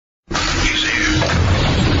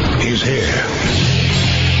is here.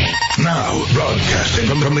 Now, broadcasting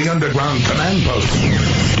from the underground command post,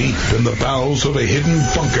 deep in the bowels of a hidden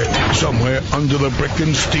bunker, somewhere under the brick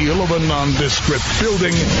and steel of a nondescript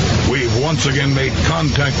building, we've once again made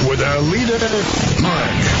contact with our leader,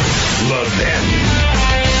 Mark Levin.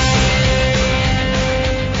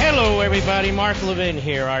 Hello, everybody. Mark Levin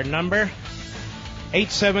here. Our number,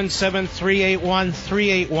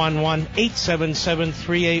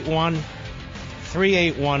 877-381-3811,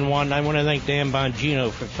 877-381-3811. I want to thank Dan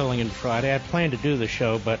Bongino for filling in Friday. I planned to do the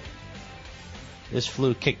show, but this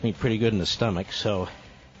flu kicked me pretty good in the stomach, but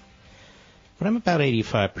I'm about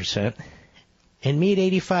 85%. And me at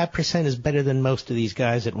 85% is better than most of these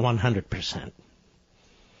guys at 100%.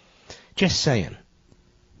 Just saying.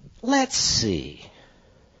 Let's see.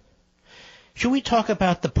 Should we talk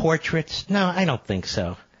about the portraits? No, I don't think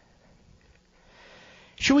so.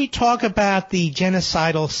 Should we talk about the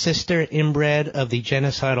genocidal sister inbred of the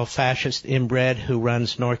genocidal fascist inbred who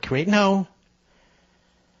runs North Korea? No,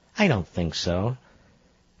 I don't think so.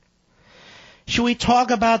 Should we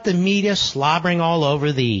talk about the media slobbering all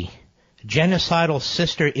over the genocidal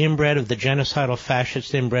sister inbred of the genocidal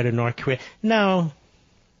fascist inbred of North Korea? No,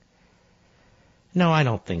 I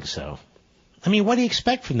don't think so. I mean, what do you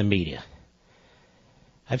expect from the media?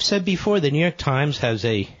 I've said before, the New York Times has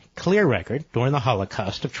a clear record during the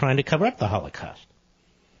Holocaust of trying to cover up the Holocaust.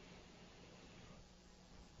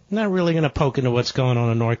 I'm not really going to poke into what's going on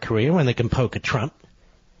in North Korea when they can poke at Trump.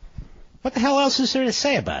 What the hell else is there to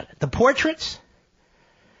say about it? The portraits?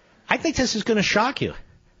 I think this is going to shock you.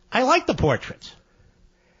 I like the portraits.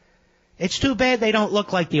 It's too bad they don't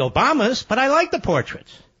look like the Obamas, but I like the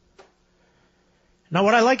portraits. Now,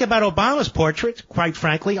 what I like about Obama's portraits, quite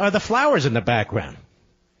frankly, are the flowers in the background.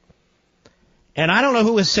 And I don't know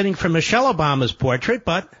who was sitting for Michelle Obama's portrait,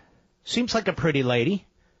 but seems like a pretty lady.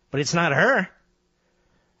 But it's not her.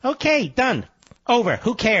 Okay, done. Over.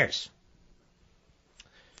 Who cares?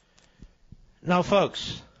 Now,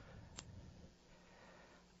 folks,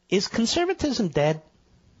 is conservatism dead?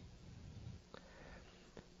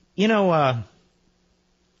 You know,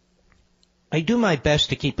 I do my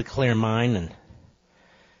best to keep a clear mind and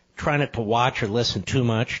try not to watch or listen too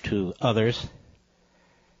much to others.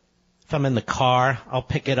 If I'm in the car, I'll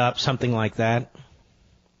pick it up, something like that.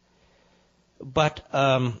 But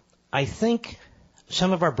I think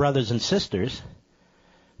some of our brothers and sisters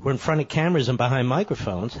who are in front of cameras and behind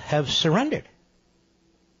microphones have surrendered,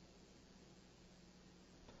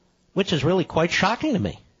 which is really quite shocking to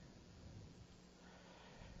me.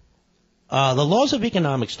 The laws of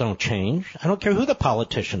economics don't change. I don't care who the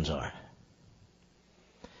politicians are.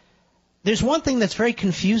 There's one thing that's very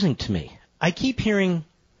confusing to me. I keep hearing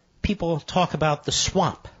people talk about the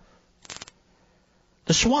swamp.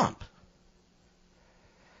 The swamp.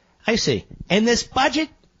 I see. And this budget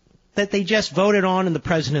that they just voted on and the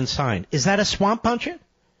president signed, is that a swamp budget?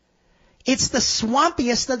 It's the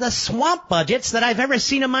swampiest of the swamp budgets that I've ever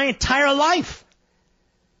seen in my entire life.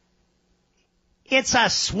 It's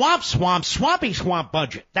a swampy swamp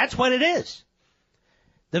budget. That's what it is.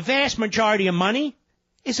 The vast majority of money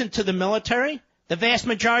isn't to the military. The vast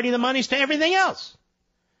majority of the money is to everything else.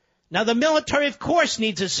 Now, the military, of course,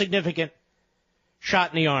 needs a significant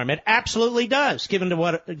shot in the arm. It absolutely does, given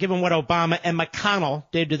what Obama and McConnell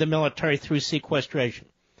did to the military through sequestration.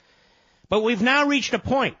 But we've now reached a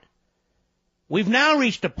point. Where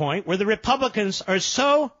the Republicans are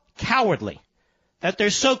so cowardly that they're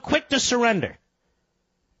so quick to surrender.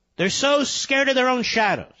 They're so scared of their own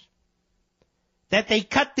shadows that they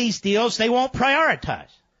cut these deals they won't prioritize.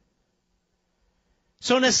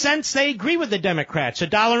 So in a sense, they agree with the Democrats.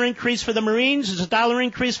 $1 increase for the Marines is $1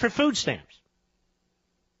 increase for food stamps.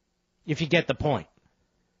 If you get the point.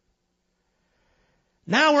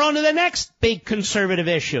 Now we're on to the next big conservative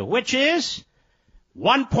issue, which is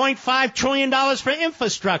 $1.5 trillion for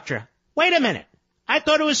infrastructure. Wait a minute. I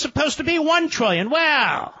thought it was supposed to be $1 trillion.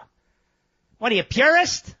 Well, what are you,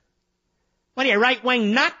 purist? What are you,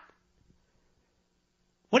 right-wing nut?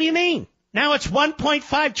 What do you mean? Now it's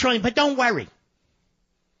 $1.5 trillion, but don't worry.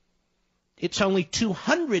 It's only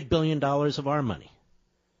 $200 billion of our money.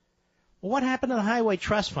 Well, what happened to the Highway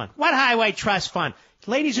Trust Fund? What Highway Trust Fund?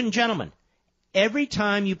 Ladies and gentlemen, every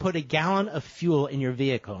time you put a gallon of fuel in your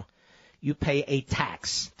vehicle, you pay a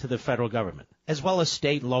tax to the federal government, as well as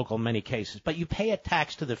state and local in many cases. But you pay a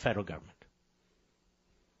tax to the federal government.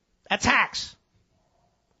 A tax.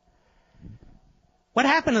 What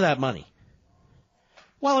happened to that money?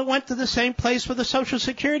 Well, it went to the same place where the Social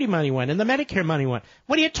Security money went and the Medicare money went.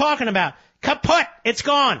 What are you talking about? Kaput! It's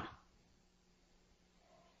gone.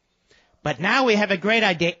 But now we have a great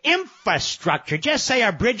idea. Infrastructure. Just say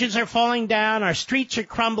our bridges are falling down, our streets are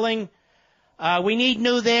crumbling, we need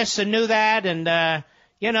new this and new that, and,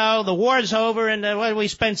 the war's over, and we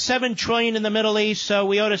spent $7 trillion in the Middle East, so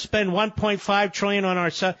we ought to spend $1.5 trillion on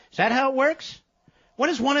ourselves. Is that how it works? What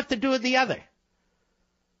does one have to do with the other?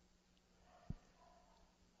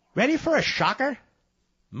 Ready for a shocker?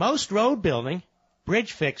 Most road building,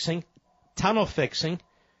 bridge fixing, tunnel fixing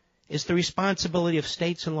is the responsibility of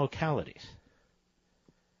states and localities,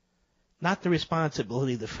 not the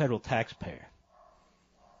responsibility of the federal taxpayer.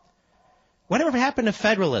 Whatever happened to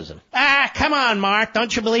federalism? Come on, Mark.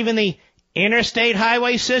 Don't you believe in the interstate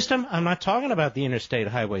highway system? I'm not talking about the interstate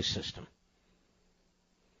highway system.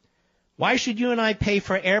 Why should you and I pay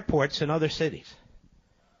for airports in other cities?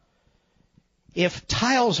 If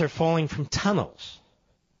tiles are falling from tunnels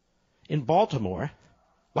in Baltimore,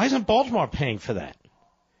 why isn't Baltimore paying for that?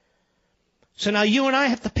 So now you and I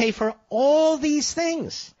have to pay for all these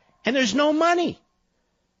things, and there's no money.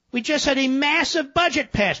 We just had a massive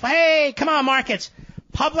budget passed. Hey, come on, markets.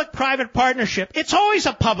 Public-private partnership. It's always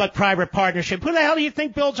a public-private partnership. Who the hell do you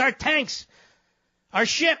think builds our tanks, our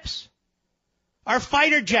ships, our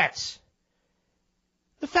fighter jets?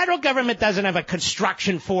 The federal government doesn't have a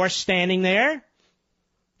construction force standing there.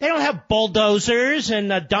 They don't have bulldozers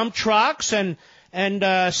and dump trucks and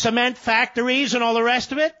cement factories and all the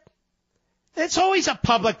rest of it. It's always a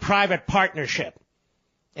public-private partnership.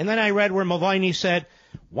 And then I read where Mulvaney said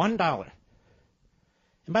 $1.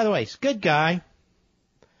 And by the way, he's a good guy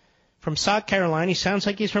from South Carolina. He sounds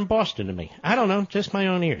like he's from Boston to me. I don't know, just my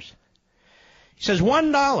own ears. He says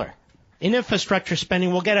 $1 in infrastructure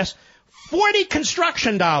spending will get us 40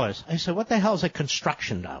 construction dollars. I said, what the hell is a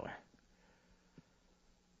construction dollar?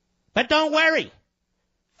 But don't worry,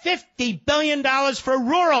 $50 billion for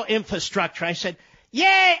rural infrastructure. I said,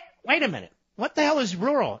 yeah, wait a minute. What the hell is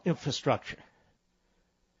rural infrastructure?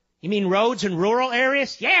 You mean roads in rural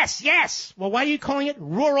areas? Yes. Well, why are you calling it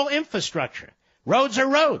rural infrastructure? Roads are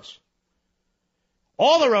roads.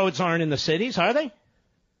 All the roads aren't in the cities, are they?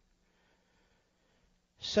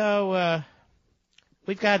 So,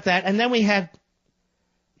 we've got that. And then we have,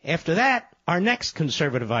 after that, our next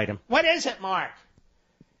conservative item. What is it, Mark?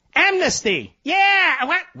 Amnesty. Yeah.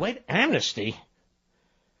 What? Wait, amnesty?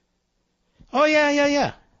 Oh,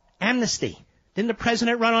 yeah. Amnesty. Didn't the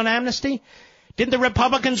president run on amnesty? Didn't the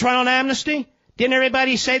Republicans run on amnesty? Didn't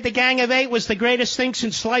everybody say the Gang of Eight was the greatest thing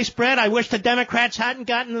since sliced bread? I wish the Democrats hadn't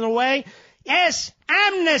gotten in the way. Yes,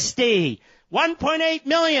 amnesty. 1.8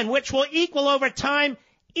 million, which will equal over time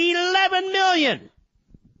 11 million.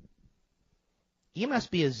 You must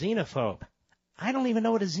be a xenophobe. I don't even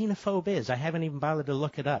know what a xenophobe is. I haven't even bothered to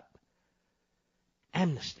look it up.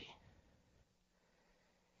 Amnesty.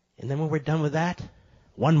 And then when we're done with that,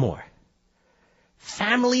 one more.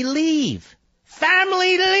 Family leave.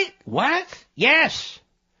 Family leave. What? Yes.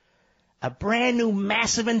 A brand new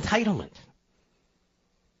massive entitlement.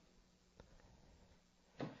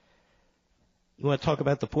 You want to talk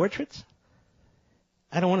about the portraits?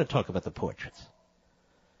 I don't want to talk about the portraits.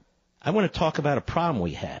 I want to talk about a problem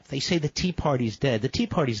we have. They say the Tea Party's dead. The Tea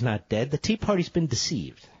Party's not dead. The Tea Party's been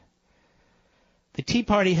deceived. The Tea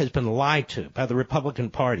Party has been lied to by the Republican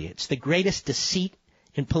Party. It's the greatest deceit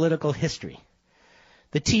in political history.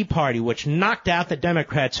 The Tea Party, which knocked out the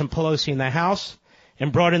Democrats and Pelosi in the House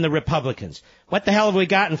and brought in the Republicans. What the hell have we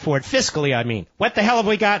gotten for it? Fiscally, I mean. What the hell have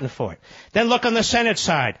we gotten for it? Then look on the Senate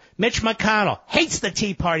side. Mitch McConnell hates the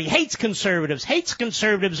Tea Party, hates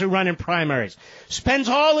conservatives who run in primaries. Spends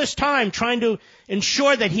all his time trying to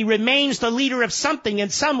ensure that he remains the leader of something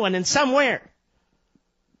and someone and somewhere.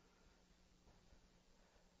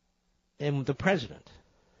 And the president.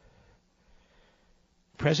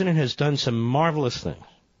 The president has done some marvelous things.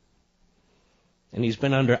 And he's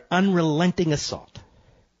been under unrelenting assault.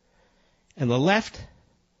 And the left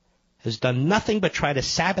has done nothing but try to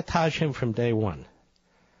sabotage him from day one.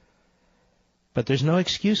 But there's no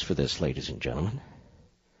excuse for this, ladies and gentlemen.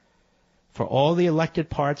 For all the elected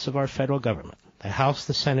parts of our federal government, the House,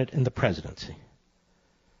 the Senate, and the presidency,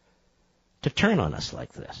 to turn on us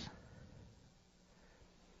like this.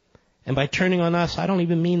 And by turning on us, I don't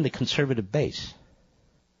even mean the conservative base.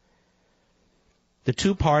 The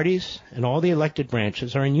two parties and all the elected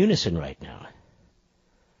branches are in unison right now.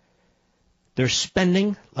 They're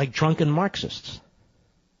spending like drunken Marxists.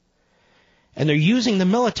 And they're using the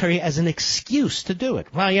military as an excuse to do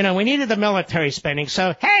it. Well, we needed the military spending,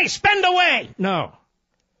 so, hey, spend away!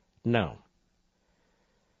 No.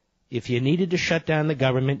 If you needed to shut down the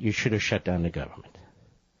government, you should have shut down the government.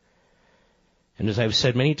 And as I've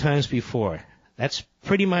said many times before, that's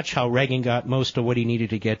pretty much how Reagan got most of what he needed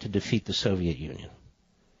to get to defeat the Soviet Union.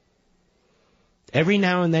 Every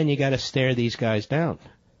now and then you got to stare these guys down.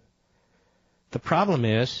 The problem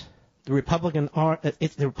is the Republican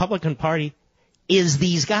Party is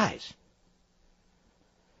these guys.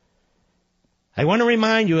 I want to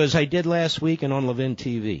remind you, as I did last week and on Levin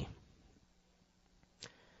TV,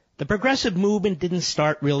 the progressive movement didn't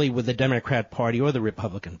start really with the Democrat Party or the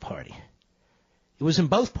Republican Party. It was in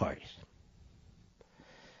both parties.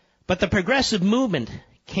 But the progressive movement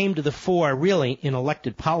came to the fore really in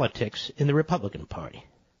elected politics in the Republican Party.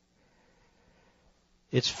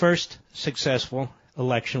 Its first successful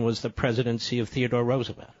election was the presidency of Theodore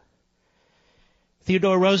Roosevelt.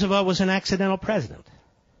 Theodore Roosevelt was an accidental president.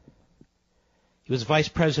 He was vice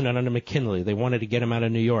president under McKinley. They wanted to get him out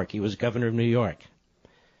of New York. He was governor of New York.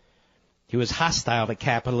 He was hostile to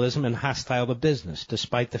capitalism and hostile to business,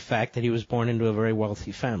 despite the fact that he was born into a very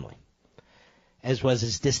wealthy family, as was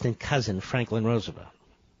his distant cousin, Franklin Roosevelt.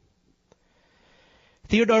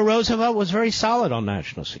 Theodore Roosevelt was very solid on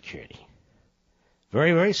national security.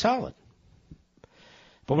 Very, very solid.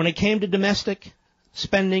 But when it came to domestic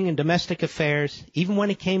spending and domestic affairs, even when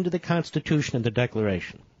it came to the Constitution and the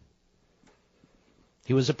Declaration,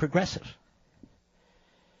 he was a progressive.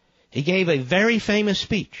 He gave a very famous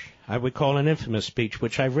speech, I would call an infamous speech,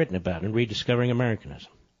 which I've written about in Rediscovering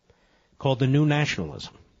Americanism, called The New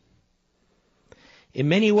Nationalism. In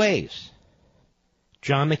many ways,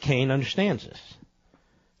 John McCain understands this.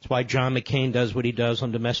 That's why John McCain does what he does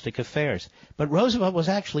on domestic affairs. But Roosevelt was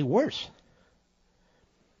actually worse.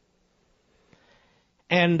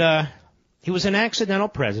 And he was an accidental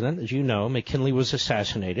president. As you know, McKinley was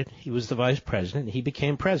assassinated. He was the vice president. He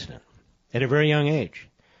became president at a very young age.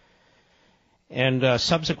 And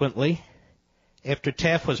subsequently, after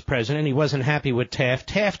Taft was president, he wasn't happy with Taft.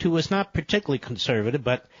 Taft, who was not particularly conservative,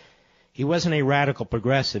 but he wasn't a radical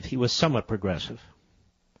progressive. He was somewhat progressive.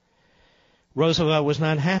 Roosevelt was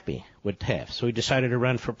not happy with Taft, so he decided to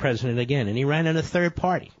run for president again, and he ran in a third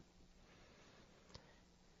party.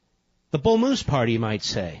 The Bull Moose Party, you might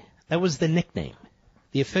say. That was the nickname.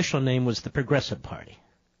 The official name was the Progressive Party.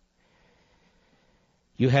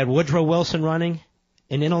 You had Woodrow Wilson running,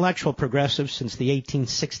 an intellectual progressive since the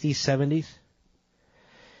 1860s, 70s.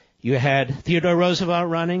 You had Theodore Roosevelt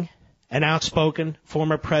running, an outspoken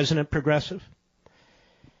former president progressive.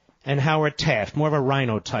 And Howard Taft, more of a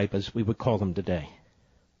rhino type, as we would call them today.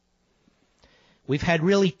 We've had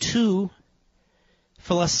really two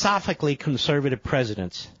philosophically conservative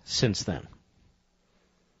presidents since then.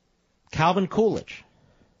 Calvin Coolidge,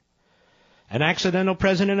 an accidental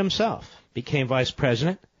president himself, became vice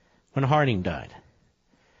president when Harding died.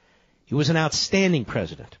 He was an outstanding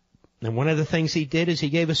president. And one of the things he did is he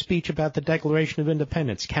gave a speech about the Declaration of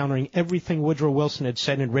Independence, countering everything Woodrow Wilson had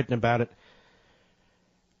said and written about it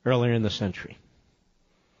earlier in the century.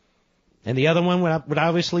 And the other one would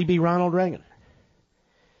obviously be Ronald Reagan.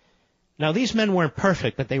 Now, these men weren't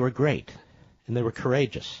perfect, but they were great, and they were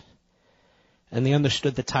courageous, and they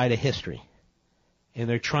understood the tide of history, and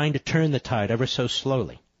they're trying to turn the tide ever so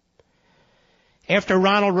slowly. After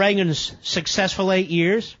Ronald Reagan's successful 8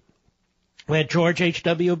 years, we had George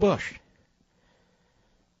H.W. Bush.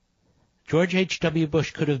 George H.W.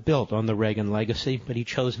 Bush could have built on the Reagan legacy, but he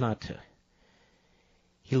chose not to.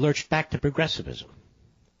 He lurched back to progressivism,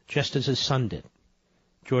 just as his son did,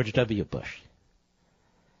 George W. Bush.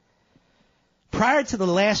 Prior to the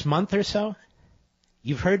last month or so,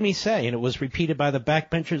 you've heard me say, and it was repeated by the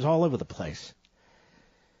backbenchers all over the place,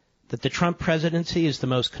 that the Trump presidency is the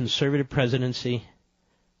most conservative presidency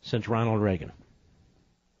since Ronald Reagan.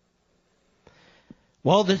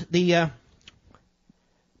 Well,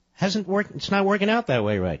 hasn't worked. It's not working out that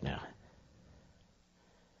way right now.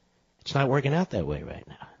 It's not working out that way right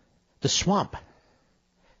now. The swamp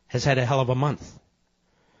has had a hell of a month.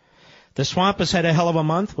 The swamp has had a hell of a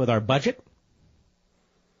month with our budget,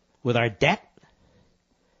 with our debt,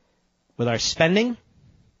 with our spending,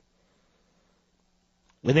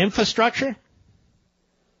 with infrastructure.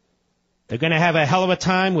 They're going to have a hell of a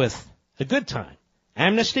time with a good time.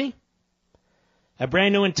 Amnesty, a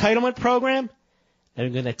brand new entitlement program. They're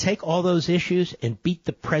going to take all those issues and beat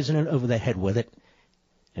the president over the head with it,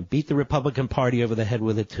 and beat the Republican Party over the head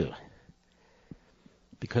with it too,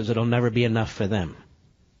 because it'll never be enough for them.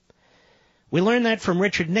 We learned that from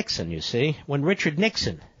Richard Nixon, you see. When Richard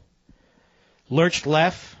Nixon lurched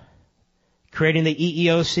left, creating the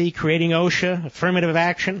EEOC, creating OSHA, affirmative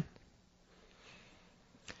action,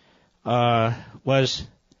 was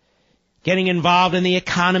getting involved in the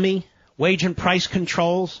economy, wage and price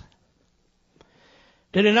controls,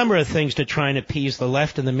 did a number of things to try and appease the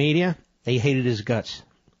left and the media. They hated his guts.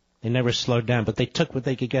 They never slowed down, but they took what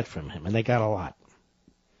they could get from him, and they got a lot.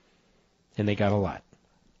 And they got a lot.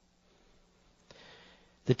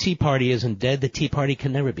 The Tea Party isn't dead. The Tea Party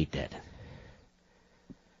can never be dead.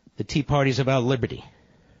 The Tea Party is about liberty,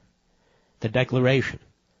 the Declaration,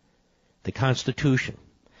 the Constitution.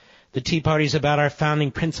 The Tea Party is about our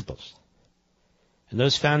founding principles. And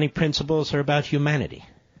those founding principles are about humanity,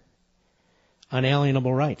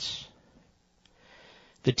 unalienable rights.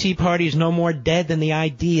 The Tea Party is no more dead than the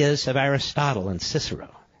ideas of Aristotle and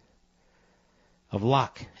Cicero, of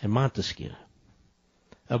Locke and Montesquieu,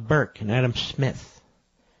 of Burke and Adam Smith,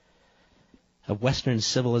 of Western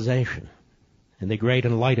civilization and the Great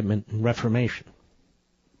Enlightenment and Reformation.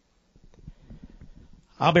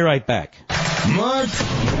 I'll be right back. Mark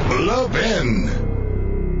Levin.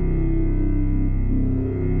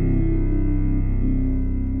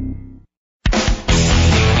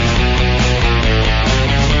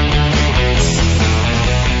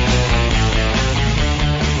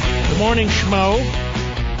 Morning schmo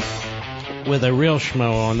with a real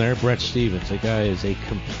schmo on there, Brett Stevens. The guy is a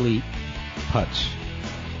complete putz.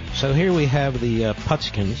 So here we have the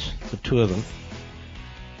Putzkins, the two of them.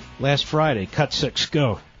 Last Friday, cut 6,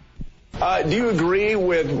 go. Do you agree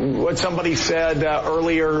with what somebody said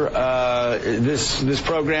earlier this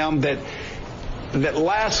program that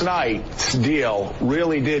last night's deal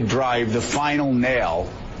really did drive the final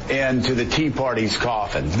nail into the Tea Party's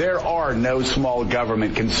coffin? There are no small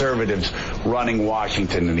government conservatives running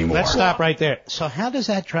Washington anymore. Let's stop right there. So how does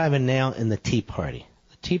that drive a nail in the Tea Party?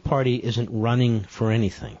 The Tea Party isn't running for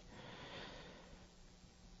anything.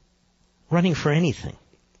 Running for anything.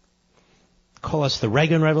 Call us the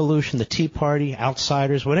Reagan Revolution, the Tea Party,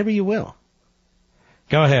 outsiders, whatever you will.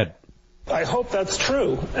 Go ahead. I hope that's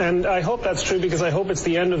true, and I hope that's true because I hope it's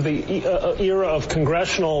the end of the era of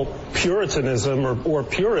congressional puritanism or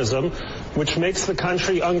purism, which makes the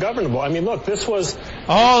country ungovernable. I mean, look, this was...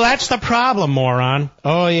 Oh, that's the problem, moron.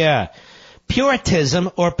 Oh, yeah.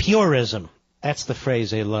 Puritanism or purism. That's the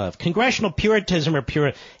phrase they love. Congressional puritanism or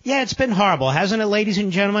pure... Yeah, it's been horrible, hasn't it, ladies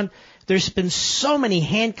and gentlemen? There's been so many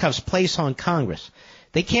handcuffs placed on Congress.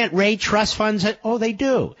 They can't raid trust funds. Oh, they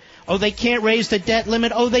do. Oh, they can't raise the debt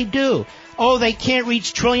limit. Oh, they do. Oh, they can't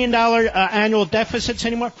reach $1 trillion annual deficits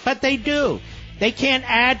anymore. But they do. They can't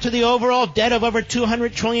add to the overall debt of over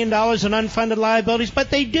 $200 trillion in unfunded liabilities. But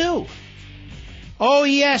they do. Oh,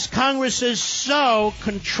 yes, Congress is so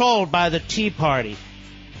controlled by the Tea Party.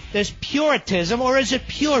 There's puritanism, or is it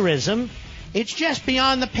purism? It's just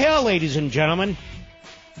beyond the pale, ladies and gentlemen.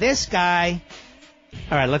 This guy...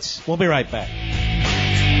 All right, we'll be right back.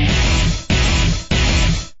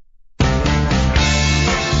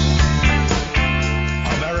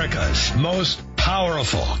 America's most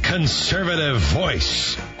powerful conservative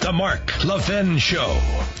voice, The Mark Levin Show.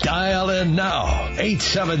 Dial in now,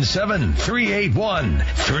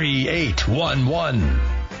 877-381-3811.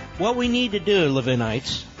 What we need to do,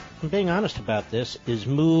 Levinites, I'm being honest about this, is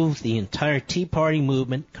move the entire Tea Party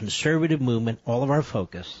movement, conservative movement, all of our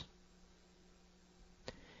focus,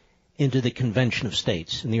 into the Convention of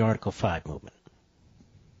States, in the Article 5 movement.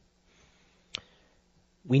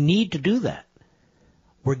 We need to do that.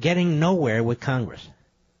 We're getting nowhere with Congress.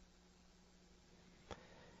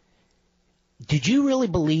 Did you really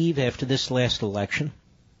believe after this last election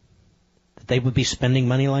that they would be spending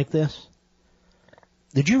money like this?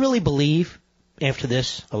 Did you really believe after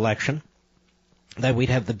this election that we'd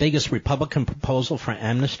have the biggest Republican proposal for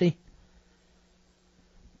amnesty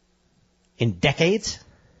in decades?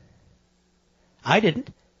 I didn't.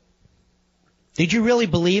 Did you really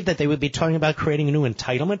believe that they would be talking about creating a new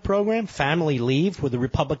entitlement program, family leave, where the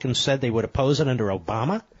Republicans said they would oppose it under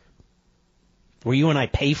Obama? Where you and I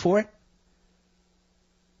pay for it?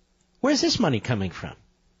 Where's this money coming from?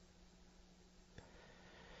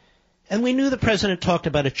 And we knew the president talked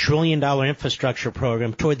about $1 trillion infrastructure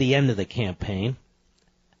program toward the end of the campaign,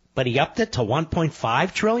 but he upped it to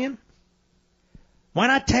 $1.5 trillion? Why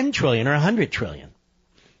not $10 trillion or $100 trillion?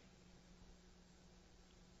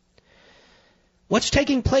 What's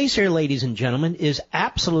taking place here, ladies and gentlemen, is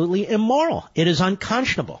absolutely immoral. It is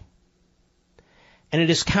unconscionable. And it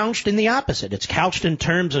is couched in the opposite. It's couched in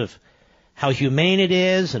terms of how humane it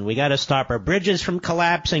is, and we got to stop our bridges from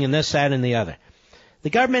collapsing, and this, that, and the other. The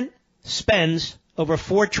government spends over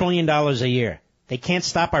 $4 trillion a year. They can't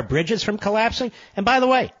stop our bridges from collapsing. And by the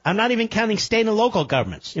way, I'm not even counting state and local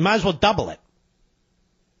governments. You might as well double it.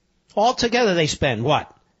 Altogether, they spend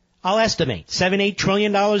what? I'll estimate $7-8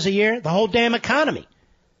 trillion a year. The whole damn economy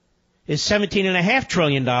is $17.5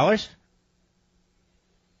 trillion.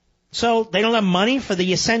 So they don't have money for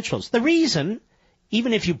the essentials. The reason,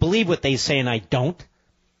 even if you believe what they say and I don't,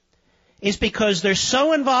 is because they're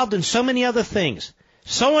so involved in so many other things,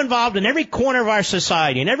 so involved in every corner of our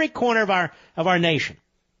society, in every corner of our nation,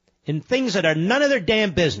 in things that are none of their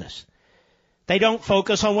damn business. They don't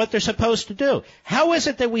focus on what they're supposed to do. How is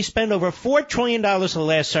it that we spend over $4 trillion in the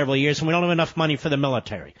last several years and we don't have enough money for the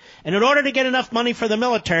military? And in order to get enough money for the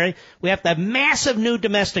military, we have to have massive new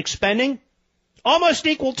domestic spending, almost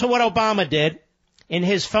equal to what Obama did in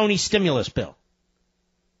his phony stimulus bill.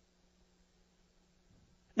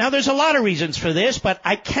 Now, there's a lot of reasons for this, but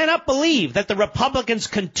I cannot believe that the Republicans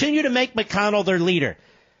continue to make McConnell their leader.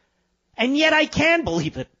 And yet I can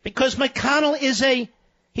believe it, because McConnell is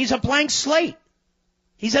he's a blank slate.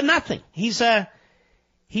 He's a nothing. He's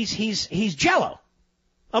jello.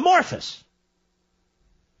 Amorphous.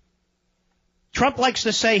 Trump likes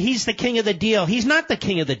to say he's the king of the deal. He's not the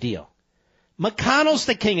king of the deal. McConnell's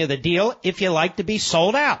the king of the deal if you like to be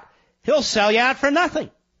sold out. He'll sell you out for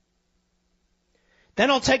nothing. Then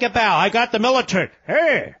he'll take a bow. I got the military.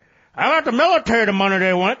 Hey, I got the military the money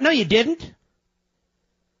they want. No, you didn't.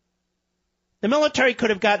 The military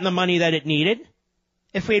could have gotten the money that it needed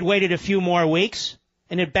if we had waited a few more weeks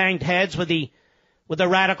and had banged heads with the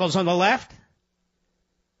radicals on the left.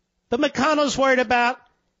 But McConnell's worried about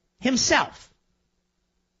himself.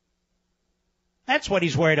 That's what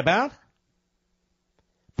he's worried about.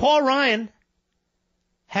 Paul Ryan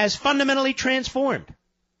has fundamentally transformed.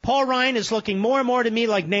 Paul Ryan is looking more and more to me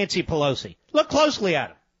like Nancy Pelosi. Look closely at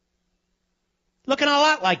him. Looking a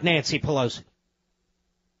lot like Nancy Pelosi.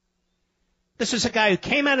 This is a guy who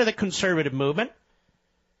came out of the conservative movement.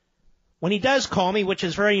 When he does call me, which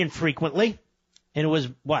is very infrequently, and it was,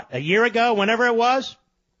 a year ago, whenever it was,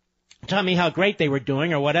 tell me how great they were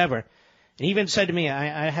doing or whatever. And he even said to me,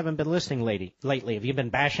 I haven't been listening lately. Have you been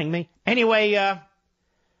bashing me? Anyway,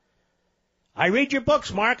 I read your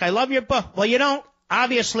books, Mark. I love your book. Well, you don't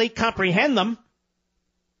obviously comprehend them.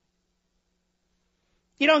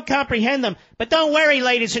 You don't comprehend them. But don't worry,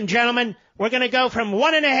 ladies and gentlemen. We're going to go from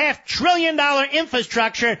 $1.5 trillion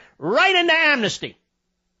infrastructure right into amnesty.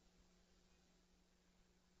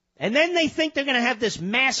 And then they think they're going to have this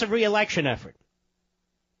massive re-election effort.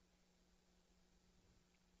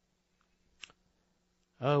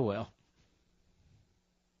 Oh, well.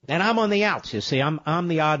 And I'm on the outs, you see. I'm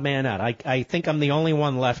the odd man out. I think I'm the only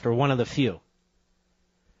one left, or one of the few,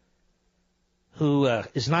 who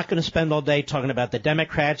is not going to spend all day talking about the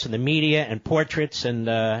Democrats and the media and portraits and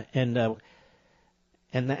that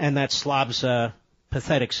slob's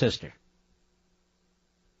pathetic sister.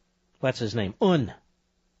 What's his name?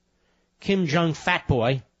 Kim Jong Fat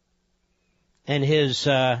Boy and his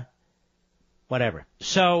whatever.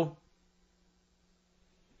 So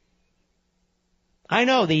I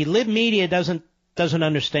know the lib media doesn't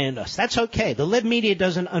understand us. That's okay. The lib media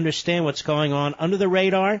doesn't understand what's going on under the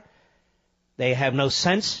radar. They have no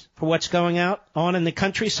sense for what's going on in the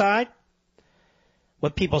countryside,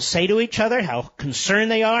 what people say to each other, how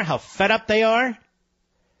concerned they are, how fed up they are.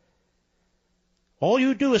 All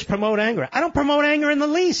you do is promote anger. I don't promote anger in the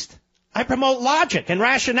least. I promote logic and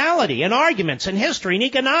rationality and arguments and history and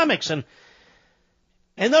economics and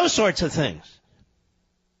those sorts of things.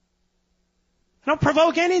 I don't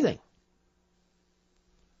provoke anything.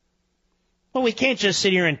 Well, we can't just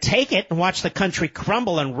sit here and take it and watch the country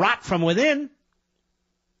crumble and rot from within.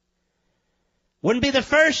 Wouldn't be the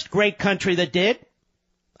first great country that did.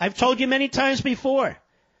 I've told you many times before.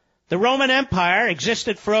 The Roman Empire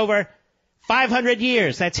existed for over 500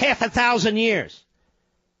 years. That's half 1,000 years.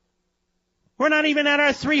 We're not even at our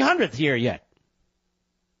 300th year yet.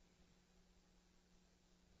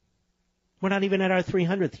 We're not even at our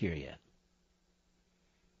 300th year yet.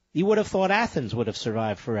 You would have thought Athens would have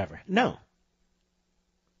survived forever. No.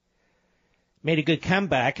 Made a good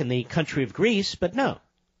comeback in the country of Greece, but no,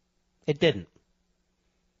 it didn't.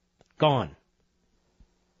 Gone.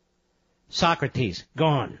 Socrates,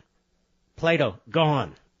 gone. Plato,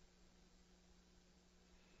 gone.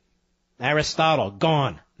 Aristotle,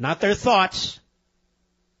 gone. Not their thoughts.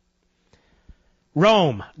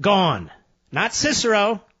 Rome, gone. Not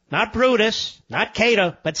Cicero, not Brutus, not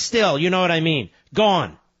Cato, but still, you know what I mean.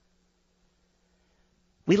 Gone.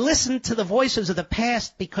 We listen to the voices of the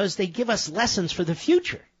past because they give us lessons for the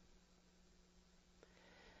future.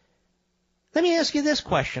 Let me ask you this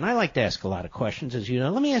question. I like to ask a lot of questions, as you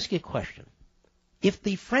know. Let me ask you a question. If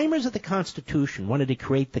the framers of the Constitution wanted to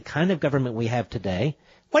create the kind of government we have today,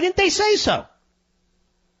 why didn't they say so?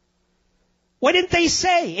 Why didn't they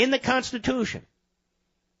say in the Constitution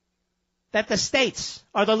that the states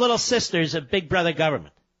are the little sisters of Big Brother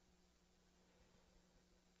government?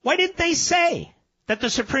 Why didn't they say that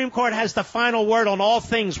the Supreme Court has the final word on all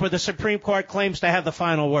things where the Supreme Court claims to have the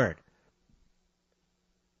final word?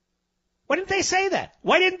 Why didn't they say that?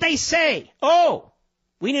 Why didn't they say,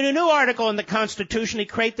 we need a new article in the Constitution to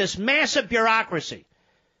create this massive bureaucracy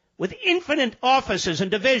with infinite offices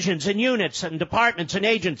and divisions and units and departments and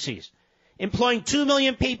agencies, employing 2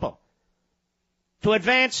 million people to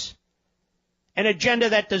advance an agenda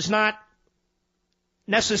that does not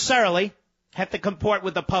necessarily have to comport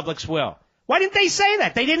with the public's will. Why didn't they say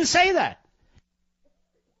that? They didn't say that.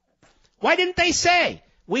 Why didn't they say,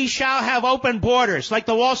 we shall have open borders, like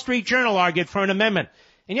the Wall Street Journal argued for an amendment?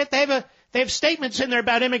 And yet they have statements in there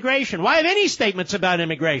about immigration. Why have any statements about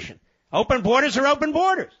immigration? Open borders are open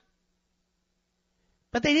borders.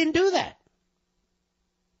 But they didn't do that.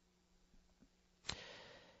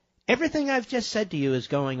 Everything I've just said to you is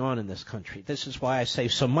going on in this country. This is why I say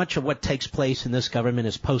so much of what takes place in this government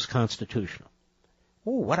is post-constitutional.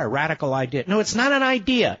 Oh, what a radical idea. No, it's not an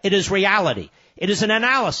idea. It is reality. It is an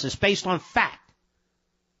analysis based on fact.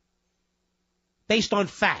 Based on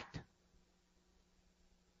fact.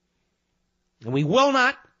 And we will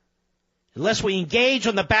not, unless we engage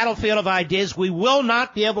on the battlefield of ideas, we will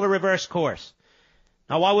not be able to reverse course.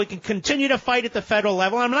 Now, while we can continue to fight at the federal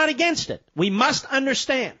level, I'm not against it. We must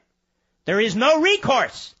understand there is no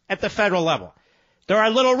recourse at the federal level. There are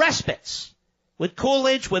little respites with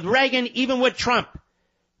Coolidge, with Reagan, even with Trump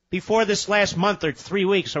before this last month or 3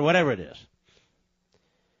 weeks or whatever it is.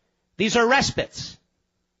 These are respites.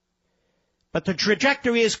 But the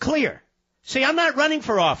trajectory is clear. See, I'm not running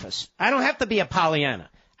for office. I don't have to be a Pollyanna.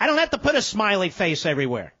 I don't have to put a smiley face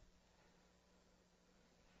everywhere.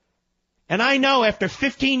 And I know after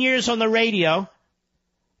 15 years on the radio,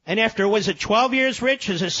 and after, was it 12 years, Rich,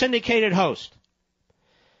 as a syndicated host,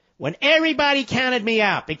 when everybody counted me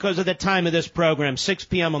out because of the time of this program, 6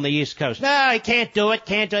 p.m. on the East Coast. No, I can't do it,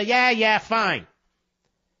 can't do it. Yeah, fine.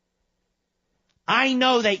 I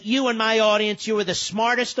know that you and my audience, you are the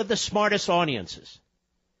smartest of the smartest audiences.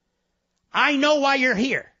 I know why you're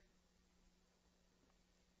here.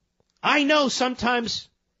 I know sometimes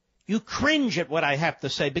you cringe at what I have to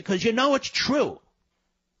say because you know it's true.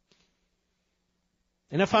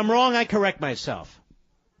 And if I'm wrong, I correct myself.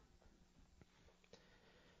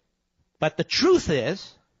 But the truth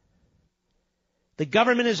is, the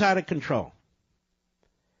government is out of control.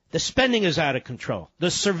 The spending is out of control.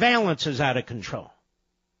 The surveillance is out of control.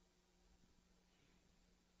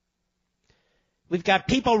 We've got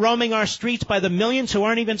people roaming our streets by the millions who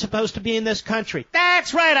aren't even supposed to be in this country.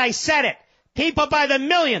 That's right, I said it. People by the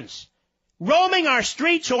millions roaming our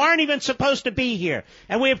streets who aren't even supposed to be here.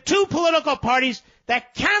 And we have two political parties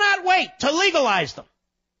that cannot wait to legalize them.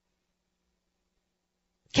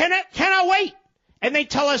 Cannot wait. And they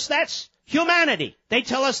tell us that's humanity. They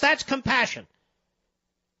tell us that's compassion.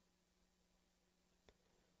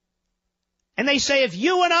 And they say if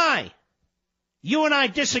you and I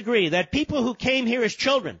disagree that people who came here as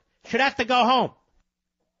children should have to go home,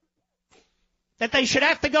 that they should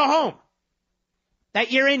have to go home,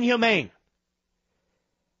 that you're inhumane.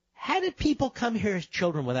 How did people come here as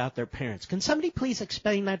children without their parents? Can somebody please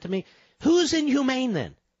explain that to me? Who's inhumane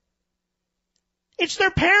then? It's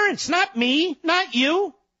their parents, not me, not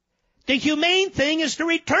you. The humane thing is to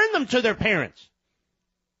return them to their parents.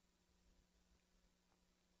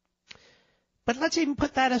 But let's even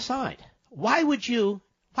put that aside. Why would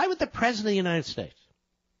the President of the United States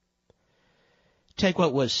take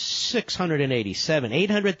what was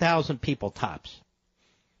 800,000 people tops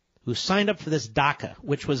who signed up for this DACA,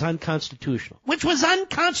 which was unconstitutional,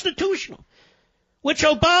 which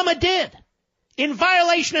Obama did in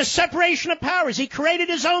violation of separation of powers. He created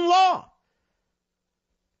his own law.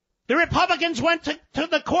 The Republicans went to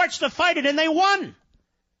the courts to fight it, and they won.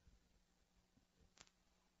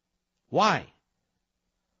 Why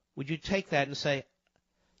would you take that and say,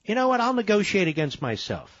 you know what, I'll negotiate against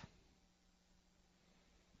myself.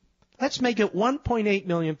 Let's make it 1.8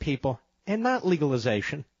 million people, and not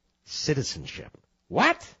legalization, citizenship.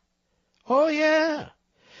 What? Oh, yeah.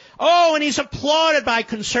 Oh, and he's applauded by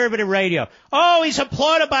conservative radio. Oh, he's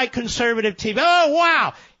applauded by conservative TV. Oh,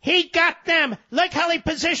 wow. He got them. Look how he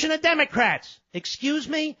positioned the Democrats. Excuse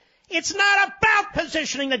me? It's not about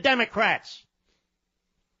positioning the Democrats.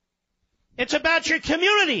 It's about your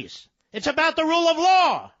communities. It's about the rule of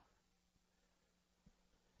law.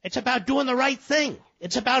 It's about doing the right thing.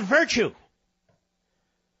 It's about virtue.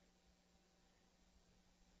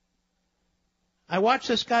 I watch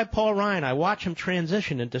this guy, Paul Ryan. I watch him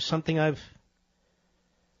transition into something I've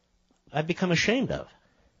become ashamed of.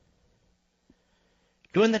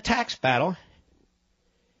 During the tax battle,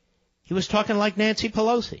 he was talking like Nancy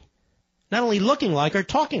Pelosi. Not only looking like her,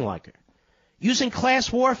 talking like her. Using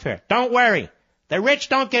class warfare. Don't worry. The rich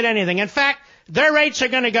don't get anything. In fact, their rates are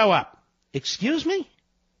going to go up. Excuse me?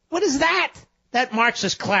 What is that? That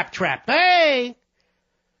Marxist claptrap. Hey!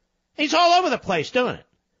 He's all over the place doing it.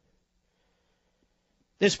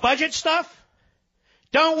 This budget stuff?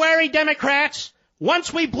 Don't worry, Democrats.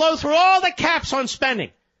 Once we blow through all the caps on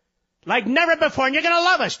spending, like never before, and you're going to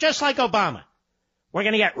love us, just like Obama, we're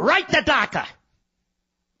going to get right to DACA.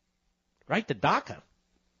 Right to DACA.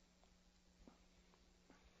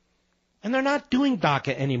 And they're not doing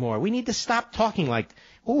DACA anymore. We need to stop talking like,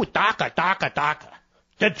 ooh, DACA, DACA, DACA.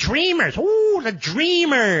 The dreamers. Ooh, the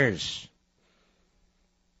dreamers.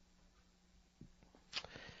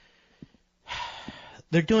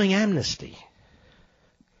 They're doing amnesty.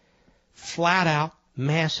 Flat out,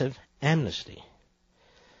 massive amnesty.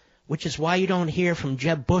 Which is why you don't hear from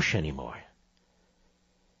Jeb Bush anymore.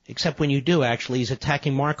 Except when you do, actually, he's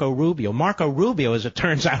attacking Marco Rubio. Marco Rubio, as it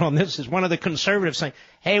turns out on this, is one of the conservatives saying,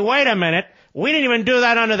 hey, wait a minute. We didn't even do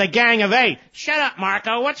that under the Gang of Eight. Shut up,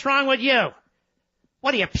 Marco. What's wrong with you?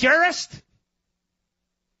 What are you, purist?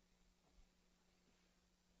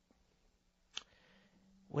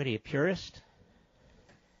 What are you, purist?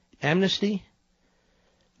 Amnesty,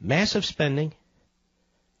 massive spending,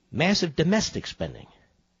 massive domestic spending.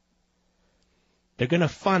 They're going to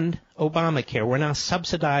fund Obamacare. We're now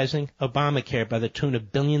subsidizing Obamacare by the tune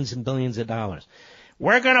of billions and billions of dollars.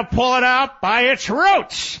 We're going to pull it out by its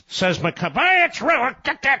roots, says McConnell. By its roots.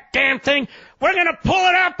 Get that damn thing. We're going to pull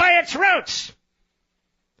it out by its roots.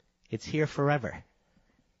 It's here forever.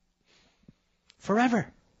 Forever.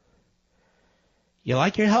 You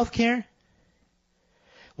like your health care?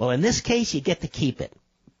 Well, in this case, you get to keep it.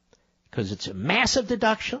 Because it's a massive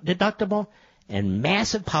deductible and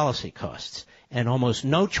massive policy costs. And almost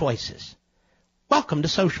no choices. Welcome to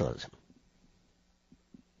socialism.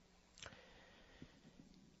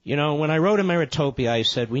 You know, when I wrote Emeritopia, I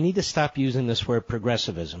said we need to stop using this word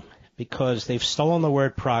progressivism because they've stolen the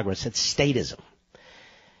word progress. It's statism.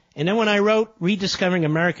 And then when I wrote Rediscovering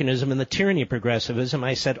Americanism and the Tyranny of Progressivism,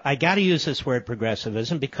 I said I got to use this word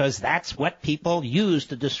progressivism because that's what people use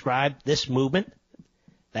to describe this movement.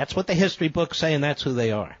 That's what the history books say, and that's who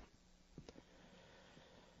they are.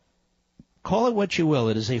 Call it what you will,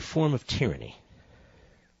 it is a form of tyranny.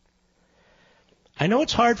 I know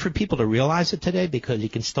it's hard for people to realize it today because you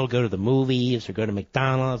can still go to the movies or go to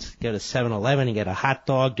McDonald's, go to 7-Eleven and get a hot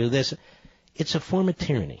dog, do this. It's a form of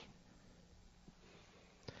tyranny.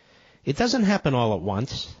 It doesn't happen all at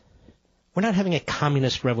once. We're not having a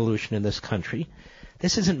communist revolution in this country.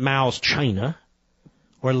 This isn't Mao's China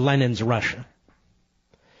or Lenin's Russia.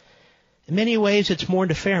 In many ways, it's more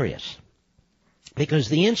nefarious. Because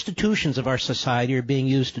the institutions of our society are being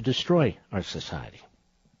used to destroy our society.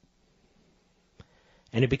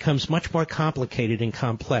 And it becomes much more complicated and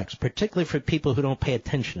complex, particularly for people who don't pay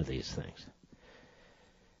attention to these things.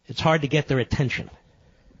 It's hard to get their attention.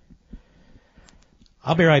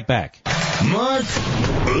 I'll be right back. Mark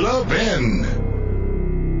Levin.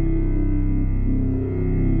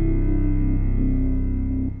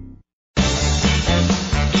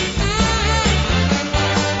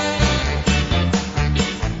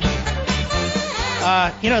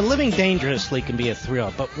 Living dangerously can be a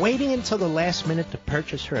thrill, but waiting until the last minute to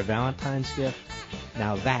purchase her a Valentine's gift,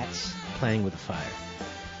 now that's playing with fire.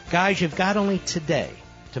 Guys, you've got only today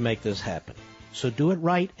to make this happen. So do it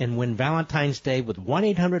right and win Valentine's Day with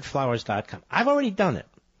 1-800-Flowers.com. I've already done it,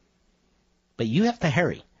 but you have to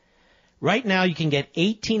hurry. Right now, you can get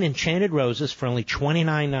 18 enchanted roses for only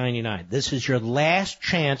 $29.99. This is your last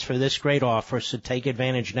chance for this great offer, so take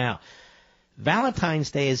advantage now.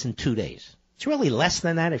 Valentine's Day is in 2 days. It's really less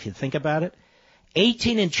than that if you think about it.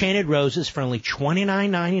 18 enchanted roses for only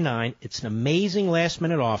 $29.99. It's an amazing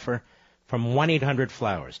last-minute offer from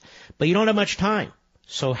 1-800-Flowers. But you don't have much time,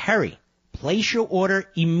 so hurry. Place your order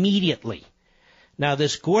immediately. Now,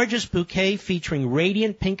 this gorgeous bouquet featuring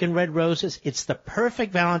radiant pink and red roses, it's the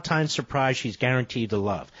perfect Valentine's surprise she's guaranteed to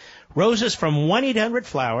love. Roses from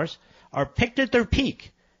 1-800-Flowers are picked at their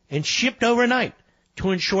peak and shipped overnight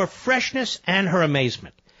to ensure freshness and her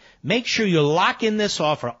amazement. Make sure you lock in this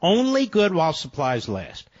offer. Only good while supplies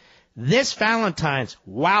last. This Valentine's,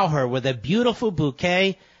 wow her with a beautiful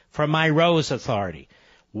bouquet from my Rose Authority.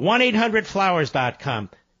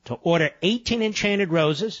 1-800-Flowers.com to order 18 enchanted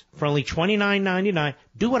roses for only $29.99.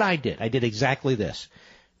 Do what I did. I did exactly this.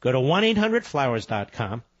 Go to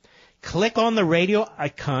 1-800-Flowers.com. Click on the radio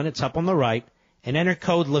icon. It's up on the right. And enter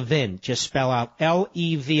code Levin. Just spell out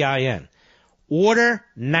Levin. Order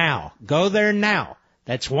now. Go there now.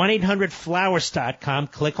 That's 1-800-Flowers.com.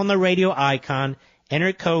 Click on the radio icon,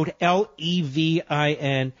 enter code Levin,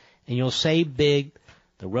 and you'll save big.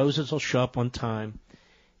 The roses will show up on time.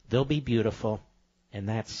 They'll be beautiful, and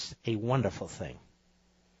that's a wonderful thing.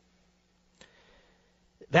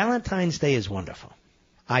 Valentine's Day is wonderful,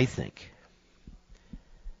 I think.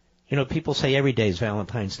 People say every day is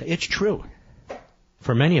Valentine's Day. It's true.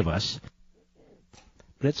 for many of us.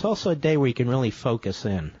 But it's also a day where you can really focus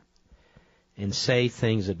in and say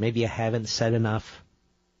things that maybe you haven't said enough.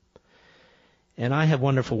 And I have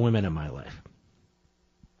wonderful women in my life.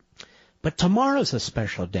 But tomorrow's a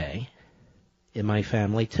special day in my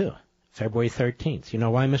family, too. February 13th. You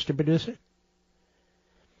know why, Mr. Producer?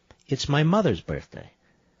 It's my mother's birthday.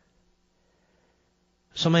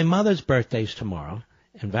 So my mother's birthday is tomorrow,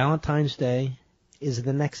 and Valentine's Day is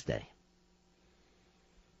the next day.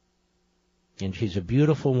 And she's a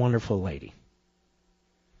beautiful, wonderful lady.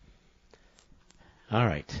 All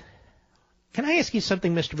right. Can I ask you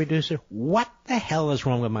something, Mr. Producer? What the hell is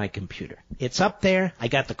wrong with my computer? It's up there. I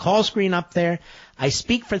got the call screen up there. I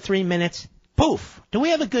speak for 3 minutes. Poof. Do we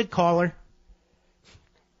have a good caller?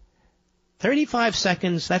 35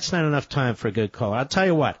 seconds, that's not enough time for a good caller. I'll tell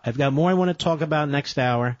you what, I've got more I want to talk about next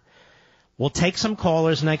hour. We'll take some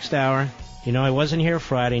callers next hour. You know, I wasn't here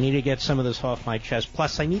Friday. I need to get some of this off my chest.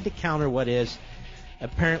 Plus, I need to counter what is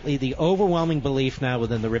apparently the overwhelming belief now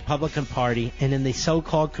within the Republican Party and in the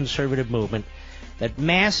so-called conservative movement that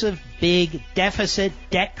massive, big, deficit,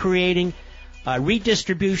 debt-creating,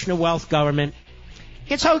 redistribution of wealth government,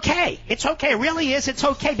 it's okay. It's okay. It really is. It's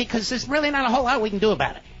okay because there's really not a whole lot we can do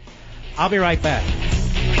about it. I'll be right back.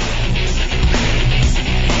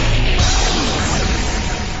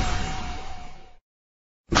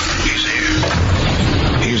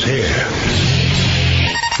 He's here.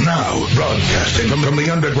 Now, broadcasting from the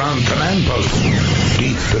underground command post,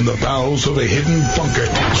 deep in the bowels of a hidden bunker,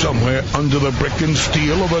 somewhere under the brick and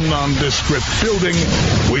steel of a nondescript building,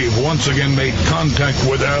 we've once again made contact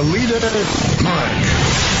with our leader, Mark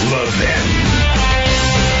Levin.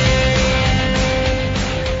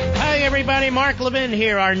 Everybody, Mark Levin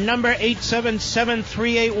here. Our number,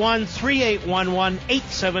 877-381-3811,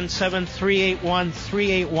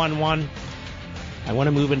 877-381-3811. I want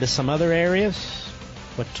to move into some other areas.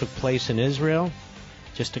 What took place in Israel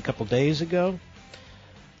just a couple days ago.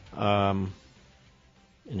 And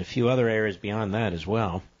a few other areas beyond that as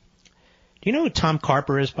well. Do you know who Tom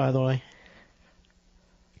Carper is, by the way?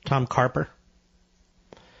 Tom Carper?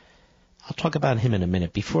 I'll talk about him in a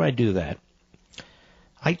minute. Before I do that,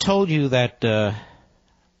 I told you that,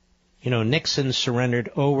 Nixon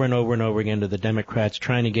surrendered over and over and over again to the Democrats,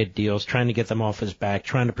 trying to get deals, trying to get them off his back,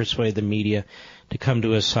 trying to persuade the media to come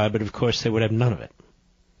to his side, but of course they would have none of it.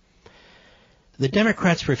 The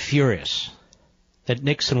Democrats were furious that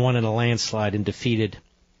Nixon won in a landslide and defeated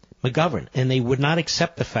McGovern, and they would not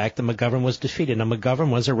accept the fact that McGovern was defeated. Now,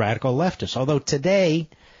 McGovern was a radical leftist, although today,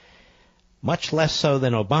 much less so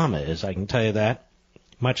than Obama is, I can tell you that,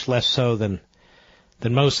 much less so than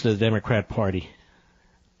most of the Democrat Party.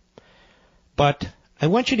 But I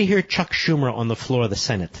want you to hear Chuck Schumer on the floor of the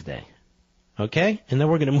Senate today. Okay? And then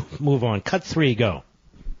we're going to move on. Cut 3, go.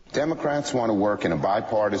 Democrats want to work in a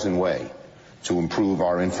bipartisan way to improve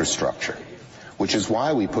our infrastructure, which is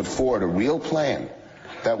why we put forward a real plan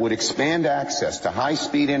that would expand access to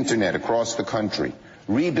high-speed internet across the country,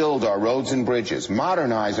 rebuild our roads and bridges,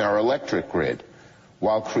 modernize our electric grid,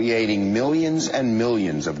 while creating millions and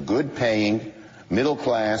millions of good-paying,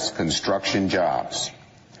 middle-class construction jobs.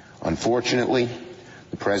 Unfortunately,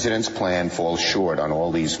 the president's plan falls short on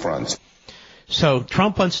all these fronts. So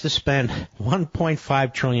Trump wants to spend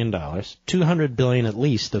 $1.5 trillion, $200 billion at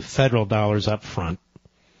least of federal dollars up front.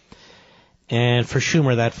 And for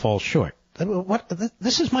Schumer, that falls short.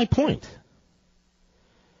 This is my point.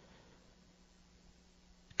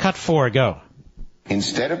 Cut 4, go.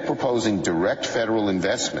 Instead of proposing direct federal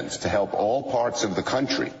investments to help all parts of the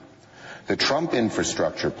country, the Trump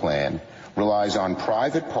infrastructure plan relies on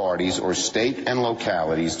private parties or state and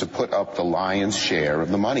localities to put up the lion's share of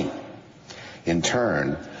the money. In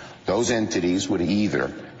turn, those entities would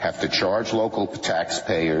either have to charge local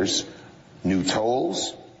taxpayers new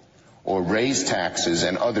tolls or raise taxes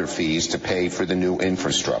and other fees to pay for the new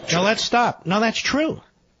infrastructure. Now let's stop. No, that's true.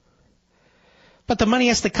 But the money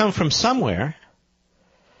has to come from somewhere.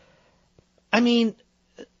 I mean,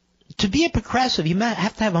 to be a progressive, you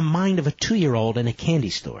have to have a mind of a 2-year-old in a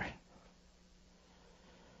candy store.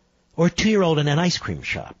 Or a 2-year-old in an ice cream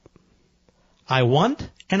shop. I want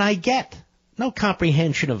and I get. No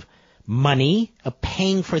comprehension of money, of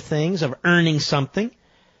paying for things, of earning something.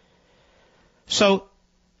 So,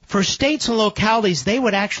 for states and localities, they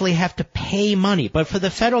would actually have to pay money. But for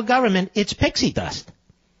the federal government, it's pixie dust.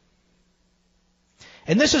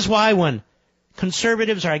 And this is why when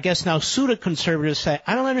conservatives, or I guess now pseudo-conservatives, say,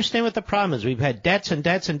 I don't understand what the problem is. We've had debts and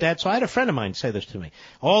debts and debts. So I had a friend of mine say this to me.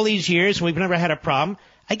 All these years, we've never had a problem.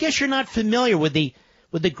 I guess you're not familiar with the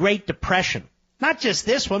Great Depression. Not just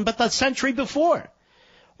this one, but the century before.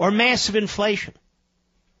 Or massive inflation.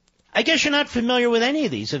 I guess you're not familiar with any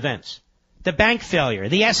of these events. The bank failure,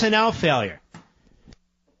 the SNL failure,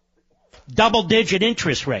 double-digit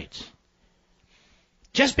interest rates.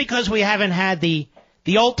 Just because we haven't had the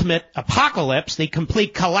ultimate apocalypse, the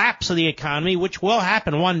complete collapse of the economy, which will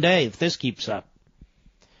happen one day if this keeps up,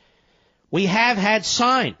 we have had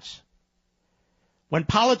signs when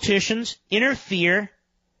politicians interfere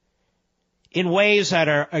in ways that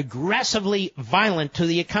are aggressively violent to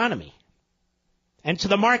the economy and to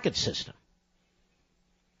the market system.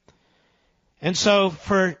 And so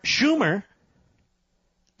for Schumer,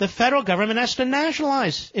 the federal government has to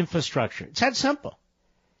nationalize infrastructure. It's that simple.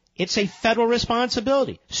 It's a federal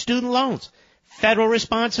responsibility. Student loans, federal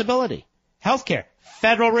responsibility. Healthcare,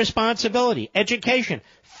 federal responsibility. Education,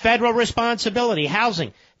 federal responsibility.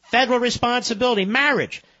 Housing, federal responsibility.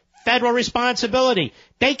 Marriage, federal responsibility.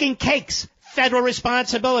 Baking cakes, federal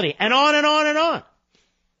responsibility. And on and on and on.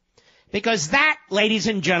 Because that, ladies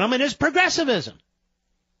and gentlemen, is progressivism.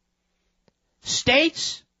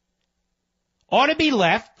 States ought to be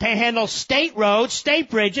left to handle state roads, state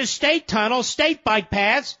bridges, state tunnels, state bike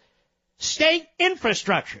paths, state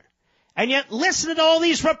infrastructure. And yet listen to all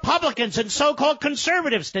these Republicans and so-called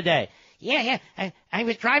conservatives today. Yeah, I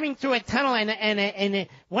was driving through a tunnel and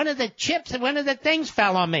one of the chips, one of the things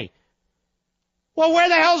fell on me. Well, where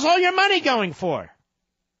the hell's all your money going for?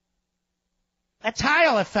 A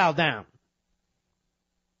tile that fell down.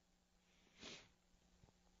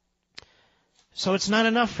 So it's not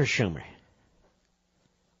enough for Schumer.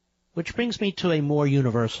 Which brings me to a more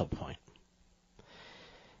universal point.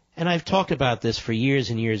 And I've talked about this for years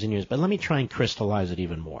and years and years, but let me try and crystallize it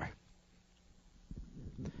even more.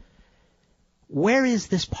 Where is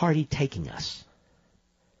this party taking us?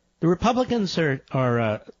 The Republicans are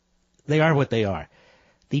what they are.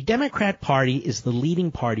 The Democrat Party is the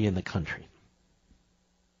leading party in the country.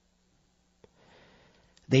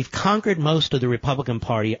 They've conquered most of the Republican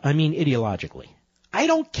Party, ideologically. I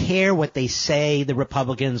don't care what they say, the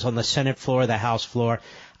Republicans, on the Senate floor, the House floor.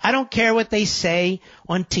 I don't care what they say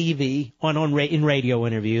on TV, in radio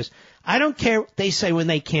interviews. I don't care what they say when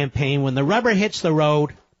they campaign. When the rubber hits the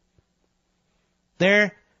road,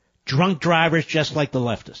 they're drunk drivers just like the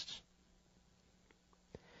leftists.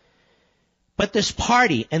 But this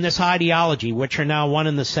party and this ideology, which are now one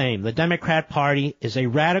and the same, the Democrat Party is a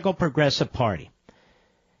radical progressive party.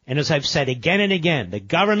 And as I've said again and again, the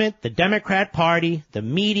government, the Democrat Party, the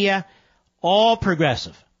media, all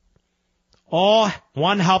progressive. All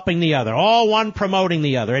one helping the other. All one promoting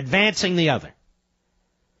the other, advancing the other.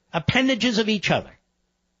 Appendages of each other.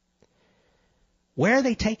 Where are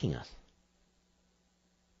they taking us?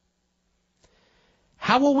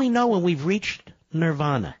 How will we know when we've reached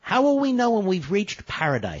nirvana? How will we know when we've reached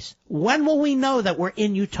paradise? When will we know that we're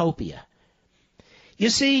in utopia? You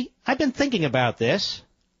see, I've been thinking about this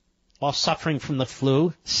while suffering from the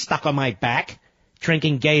flu, stuck on my back,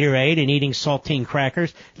 drinking Gatorade and eating saltine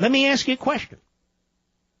crackers. Let me ask you a question.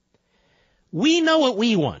 We know what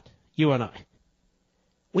we want, you and I.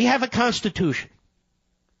 We have a Constitution.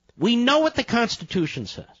 We know what the Constitution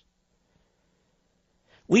says.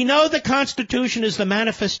 We know the Constitution is the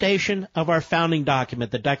manifestation of our founding document,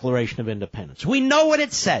 the Declaration of Independence. We know what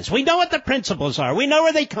it says. We know what the principles are. We know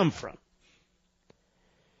where they come from.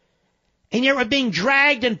 And yet we're being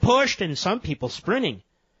dragged and pushed, and some people sprinting,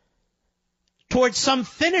 towards some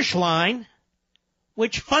finish line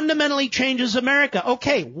which fundamentally changes America.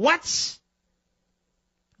 Okay, what's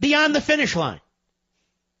beyond the finish line?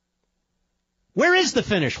 Where is the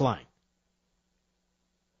finish line?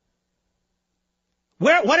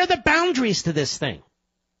 What are the boundaries to this thing?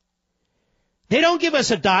 They don't give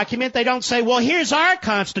us a document. They don't say, well, here's our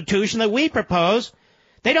Constitution that we propose.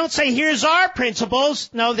 They don't say, here's our principles.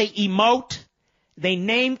 No, they emote. They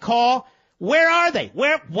name call. Where are they?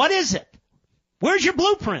 What is it? Where's your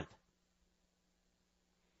blueprint?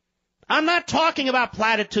 I'm not talking about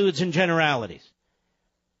platitudes and generalities.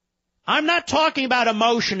 I'm not talking about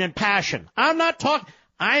emotion and passion. I'm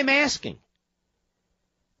asking,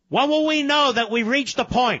 when will we know that we've reached the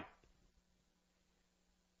point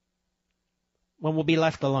when we'll be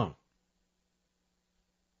left alone?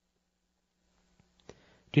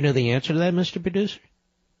 Do you know the answer to that, Mr. Producer?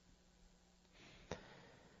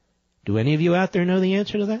 Do any of you out there know the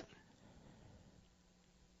answer to that?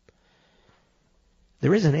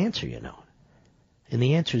 There is an answer, you know. And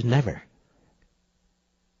the answer is never.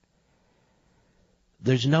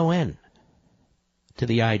 There's no end to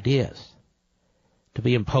the ideas to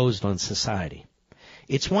be imposed on society.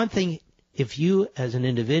 It's one thing if you, as an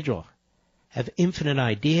individual, have infinite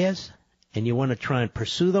ideas and you want to try and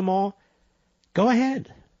pursue them all, go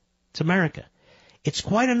ahead. It's America. It's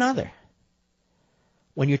quite another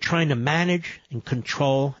when you're trying to manage and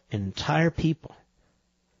control an entire people,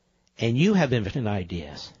 and you have infinite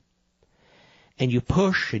ideas, and you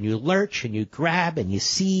push and you lurch and you grab and you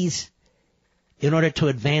seize in order to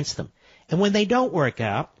advance them. And when they don't work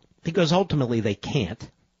out, because ultimately they can't,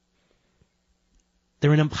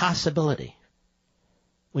 they're an impossibility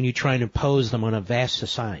when you try and impose them on a vast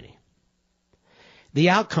society. The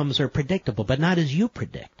outcomes are predictable, but not as you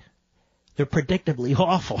predict. They're predictably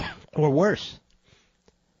awful or worse.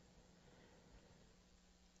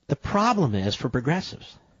 The problem is for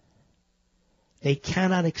progressives, they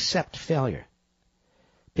cannot accept failure.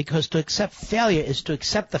 Because to accept failure is to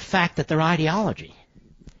accept the fact that their ideology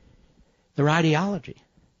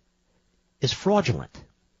is fraudulent.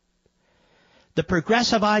 The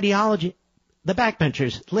progressive ideology, the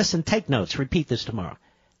backbenchers, listen, take notes, repeat this tomorrow.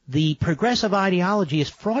 The progressive ideology is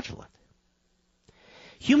fraudulent.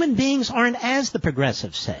 Human beings aren't as the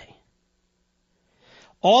progressives say.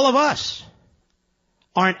 All of us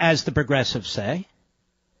aren't as the progressives say.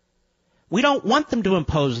 We don't want them to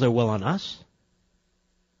impose their will on us.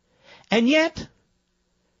 And yet,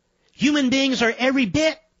 human beings are every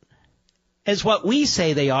bit as what we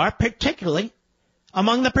say they are, particularly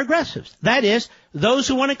among the progressives. That is, those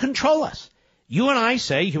who want to control us. You and I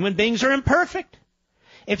say human beings are imperfect.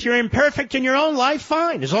 If you're imperfect in your own life,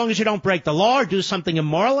 fine. As long as you don't break the law or do something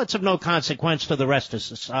immoral, it's of no consequence to the rest of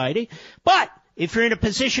society. But if you're in a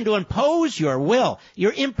position to impose your will,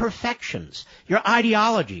 your imperfections, your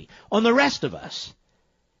ideology on the rest of us,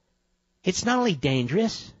 it's not only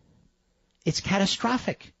dangerous, it's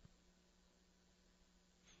catastrophic.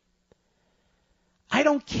 I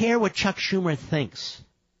don't care what Chuck Schumer thinks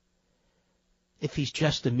if he's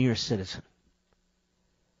just a mere citizen.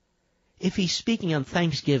 If he's speaking on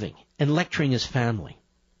Thanksgiving and lecturing his family.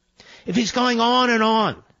 If he's going on and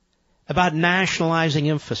on about nationalizing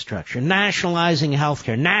infrastructure, nationalizing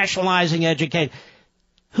healthcare, nationalizing education,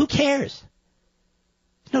 who cares?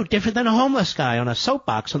 It's no different than a homeless guy on a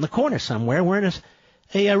soapbox on the corner somewhere wearing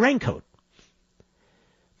a raincoat.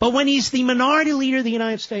 But when he's the minority leader of the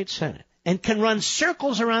United States Senate and can run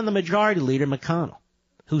circles around the majority leader, McConnell,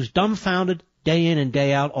 who's dumbfounded day in and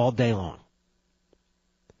day out all day long,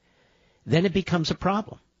 then it becomes a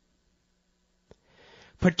problem.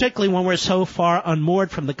 Particularly when we're so far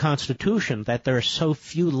unmoored from the Constitution that there are so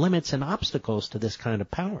few limits and obstacles to this kind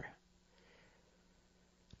of power.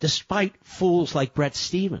 Despite fools like Bret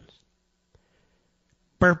Stephens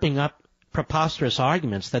burping up preposterous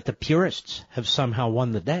arguments that the purists have somehow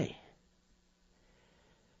won the day.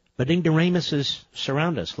 But ignoramuses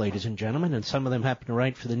surround us, ladies and gentlemen, and some of them happen to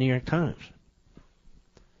write for the New York Times.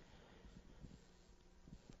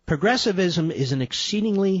 Progressivism is an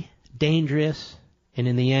exceedingly dangerous and,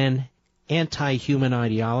 in the end, anti-human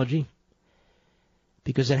ideology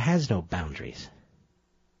because it has no boundaries.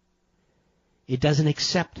 It doesn't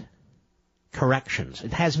accept corrections.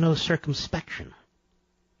 It has no circumspection.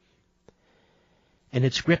 And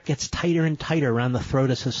its grip gets tighter and tighter around the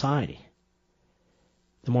throat of society.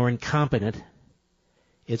 The more incompetent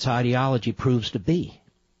its ideology proves to be.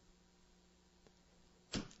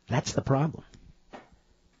 That's the problem.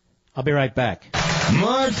 I'll be right back.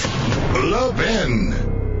 Mark Levin.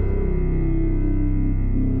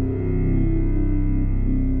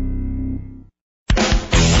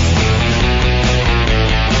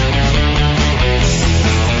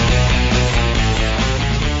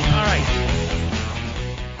 All right.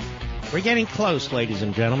 We're getting close, ladies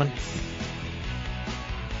and gentlemen.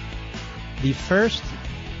 The first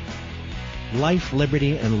Life,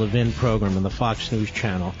 Liberty, and Levin program on the Fox News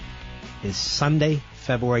Channel is Sunday,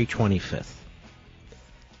 February 25th,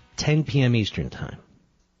 10 p.m. Eastern Time.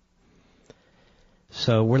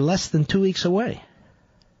 So we're less than 2 weeks away.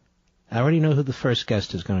 I already know who the first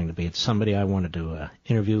guest is going to be. It's somebody I wanted to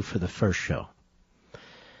interview for the first show.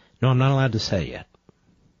 No, I'm not allowed to say yet.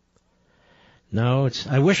 No,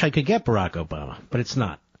 I wish I could get Barack Obama, but it's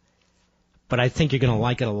not. But I think you're going to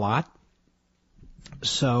like it a lot.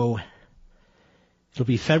 So it'll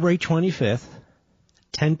be February 25th,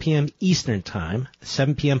 10 p.m. Eastern Time,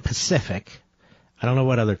 7 p.m. Pacific. I don't know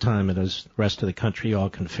what other time it is. The rest of the country, you all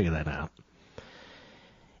can figure that out.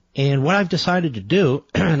 And what I've decided to do,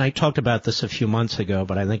 and I talked about this a few months ago,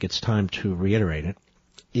 but I think it's time to reiterate it,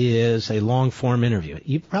 is a long-form interview.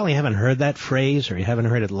 You probably haven't heard that phrase, or you haven't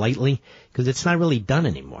heard it lately, because it's not really done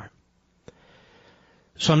anymore.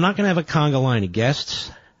 So I'm not going to have a conga line of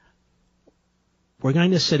guests. We're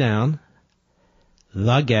going to sit down,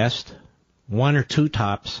 the guest, one or two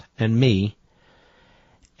tops, and me,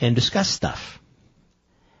 and discuss stuff.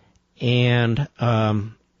 And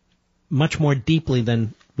much more deeply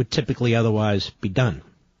than would typically otherwise be done.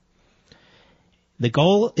 The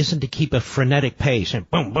goal isn't to keep a frenetic pace and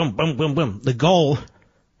boom, boom, boom, boom, boom. The goal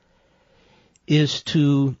is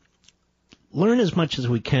to learn as much as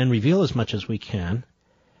we can, reveal as much as we can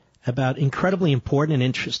about incredibly important and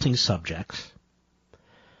interesting subjects,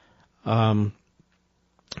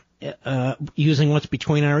 using what's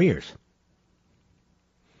between our ears.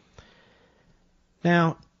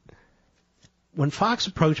 Now, when Fox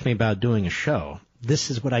approached me about doing a show,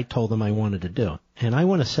 this is what I told them I wanted to do. And I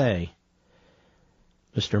want to say,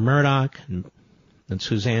 Mr. Murdoch and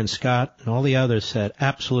Suzanne Scott and all the others said,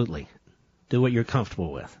 absolutely, do what you're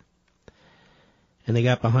comfortable with. And they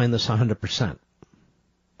got behind this 100%.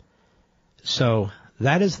 So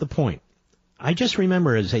that is the point. I just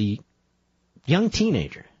remember as a young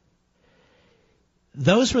teenager,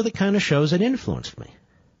 those were the kind of shows that influenced me.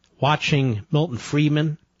 Watching Milton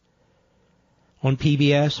Friedman on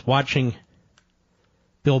PBS, watching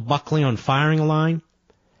Bill Buckley on Firing Line,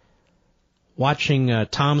 watching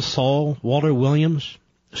Tom Sowell, Walter Williams,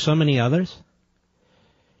 so many others.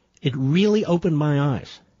 It really opened my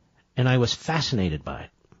eyes, and I was fascinated by it.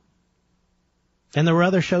 And there were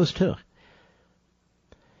other shows, too.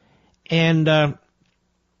 And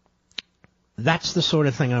that's the sort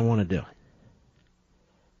of thing I want to do.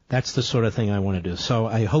 That's the sort of thing I want to do. So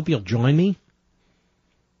I hope you'll join me.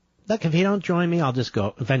 Look, if you don't join me, I'll just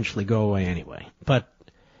eventually go away anyway. But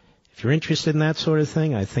if you're interested in that sort of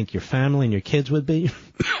thing, I think your family and your kids would be.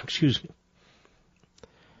 Excuse me.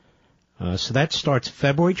 So that starts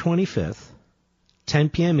February 25th, 10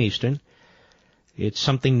 p.m. Eastern. It's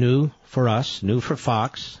something new for us, new for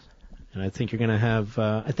Fox. And I think you're going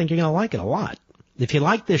to like it a lot. If you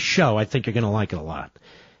like this show, I think you're going to like it a lot.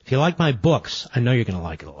 If you like my books, I know you're going to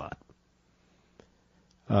like it a lot.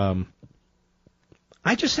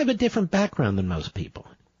 I just have a different background than most people.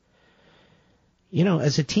 You know,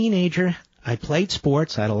 as a teenager, I played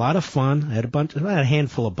sports. I had a lot of fun. I had a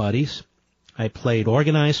handful of buddies. I played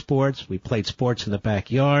organized sports. We played sports in the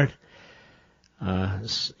backyard.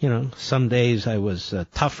 Some days I was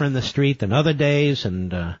tougher in the street than other days,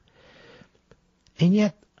 and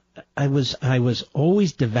yet I was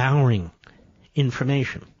always devouring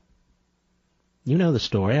information. You know the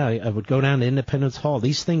story. I would go down to Independence Hall.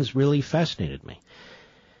 These things really fascinated me.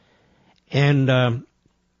 And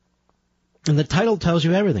the title tells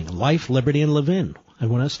you everything. Life, Liberty, and Levin. I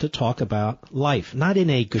want us to talk about life, not in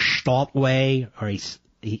a Gestalt way or a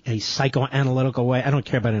psychoanalytical way. I don't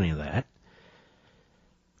care about any of that.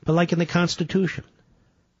 But like in the Constitution.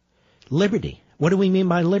 Liberty. What do we mean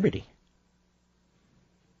by liberty?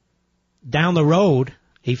 Down the road,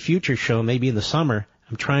 a future show, maybe in the summer,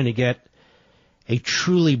 I'm trying to get a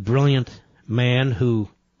truly brilliant man who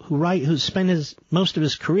spent most of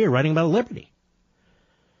his career writing about liberty.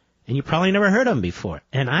 And you probably never heard of him before.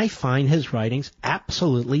 And I find his writings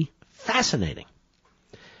absolutely fascinating.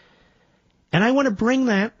 And I want to bring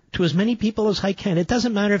that to as many people as I can. It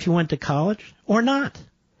doesn't matter if you went to college or not.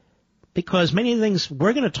 Because many of the things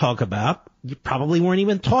we're going to talk about, you probably weren't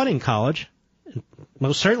even taught in college.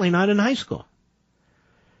 Most certainly not in high school.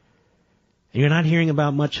 And you're not hearing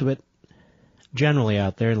about much of it generally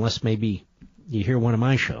out there unless maybe you hear one of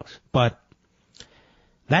my shows. But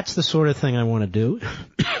that's the sort of thing I want to do.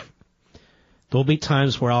 There'll be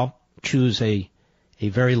times where I'll choose a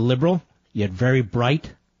very liberal, yet very bright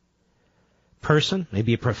person,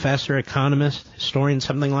 maybe a professor, economist, historian,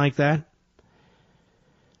 something like that,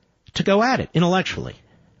 to go at it intellectually.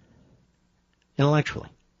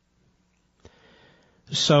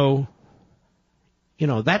 So,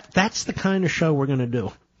 that's the kind of show we're going to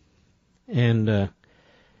do. And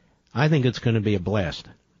I think it's going to be a blast.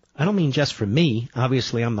 I don't mean just for me.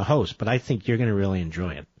 Obviously, I'm the host, but I think you're going to really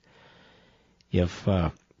enjoy it. And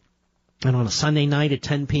on a Sunday night at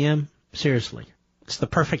 10 p.m., seriously, it's the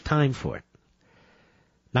perfect time for it.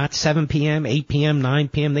 Not 7 p.m., 8 p.m., 9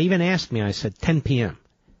 p.m. They even asked me, I said 10 p.m.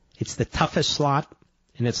 It's the toughest slot,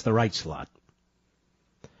 and it's the right slot.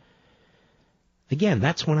 Again,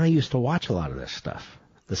 that's when I used to watch a lot of this stuff.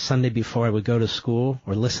 The Sunday before I would go to school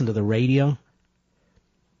or listen to the radio.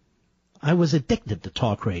 I was addicted to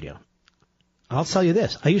talk radio. I'll tell you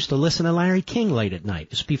this. I used to listen to Larry King late at night.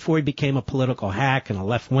 It's before he became a political hack and a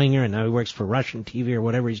left-winger, and now he works for Russian TV or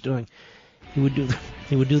whatever he's doing. He would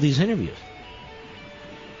do these interviews.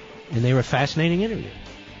 And they were fascinating interviews,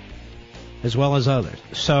 as well as others.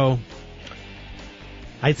 So,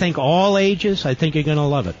 I think all ages, I think you're going to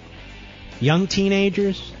love it. Young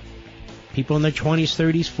teenagers, people in their 20s,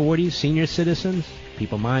 30s, 40s, senior citizens,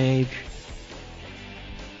 people my age.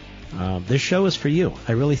 This show is for you.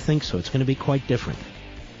 I really think so. It's going to be quite different.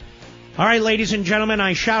 All right, ladies and gentlemen,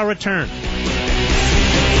 I shall return.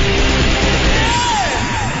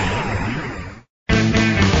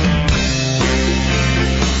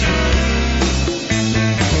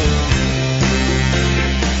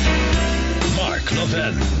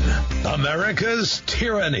 Levin, America's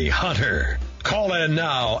tyranny hunter. Call in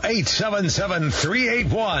now,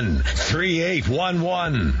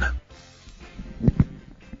 877-381-3811.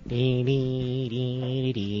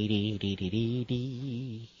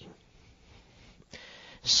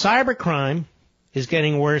 Cybercrime is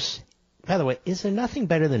getting worse. By the way, is there nothing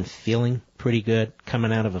better than feeling pretty good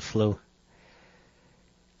coming out of a flu?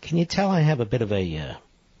 Can you tell I have a bit of a,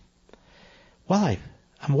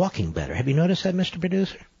 I'm walking better. Have you noticed that, Mr.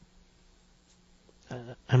 Producer?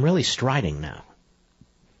 I'm really striding now.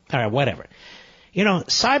 All right, whatever. You know,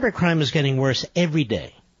 cybercrime is getting worse every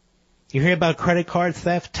day. You hear about credit card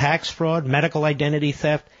theft, tax fraud, medical identity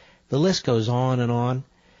theft. The list goes on and on.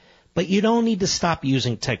 But you don't need to stop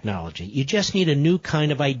using technology. You just need a new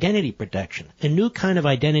kind of identity protection. A new kind of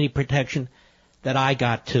identity protection that I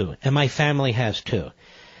got too, and my family has too.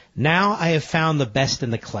 Now I have found the best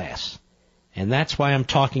in the class. And that's why I'm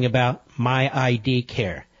talking about My ID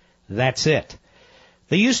Care. That's it.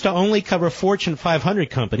 They used to only cover Fortune 500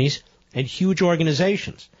 companies and huge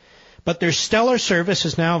organizations. But their stellar service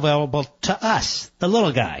is now available to us, the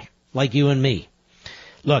little guy, like you and me.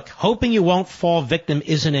 Look, hoping you won't fall victim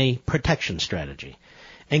isn't a protection strategy.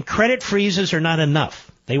 And credit freezes are not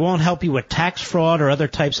enough. They won't help you with tax fraud or other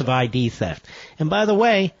types of ID theft. And by the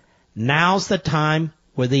way, now's the time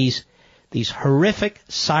where these horrific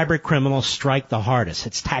cyber criminals strike the hardest.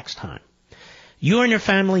 It's tax time. You and your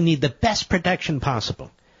family need the best protection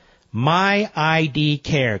possible. My ID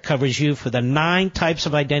Care covers you for the 9 types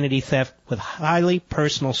of identity theft with highly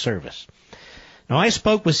personal service. Now, I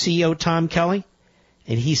spoke with CEO Tom Kelly,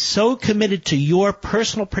 and he's so committed to your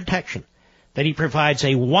personal protection that he provides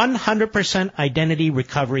a 100% identity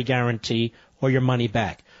recovery guarantee or your money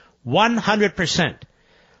back. 100%.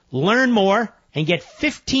 Learn more and get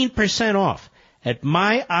 15% off at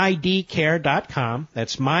myidcare.com.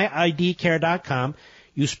 That's myidcare.com.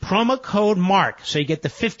 Use promo code MARK so you get the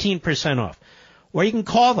 15% off. Or you can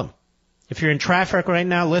call them. If you're in traffic right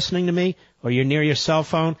now listening to me or you're near your cell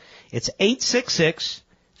phone, it's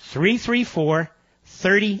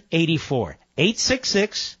 866-334-3084.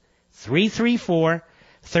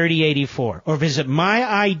 866-334-3084. Or visit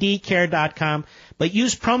myidcare.com, but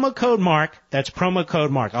use promo code MARK. That's promo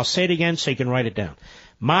code MARK. I'll say it again so you can write it down.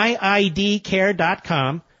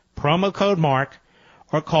 myidcare.com, promo code MARK,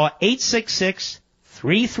 or call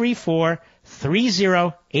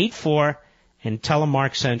 866-334-3084 and tell them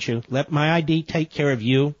Mark sent you. Let My ID take care of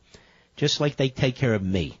you just like they take care of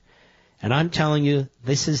me. And I'm telling you,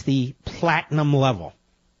 this is the platinum level.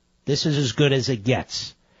 This is as good as it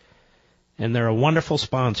gets. And they're a wonderful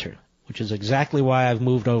sponsor, which is exactly why I've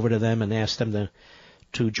moved over to them and asked them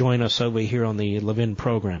to join us over here on the Levin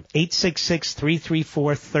program.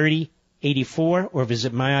 866-334-3084 or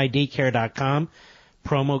visit myidcare.com,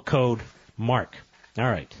 promo code MARK. All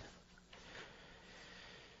right.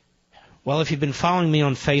 Well, if you've been following me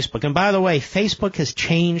on Facebook, and by the way, Facebook has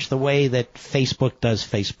changed the way that Facebook does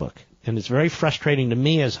Facebook. And it's very frustrating to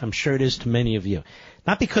me, as I'm sure it is to many of you.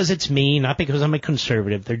 Not because it's me, not because I'm a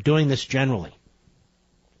conservative. They're doing this generally.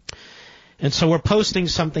 And so we're posting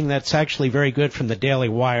something that's actually very good from the Daily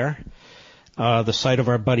Wire, the site of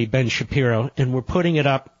our buddy Ben Shapiro, and we're putting it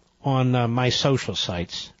up on my social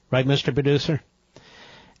sites. Right, Mr. Producer?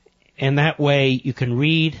 And that way you can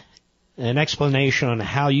read an explanation on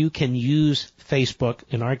how you can use Facebook,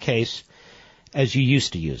 in our case, as you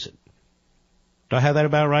used to use it. Do I have that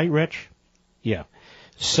about right, Rich? Yeah.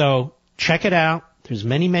 So check it out. There's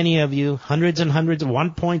many, many of you, hundreds and hundreds,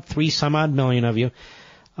 1.3 some odd million of you.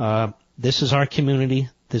 This is our community.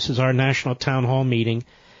 This is our national town hall meeting.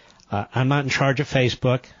 I'm not in charge of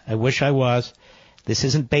Facebook. I wish I was. This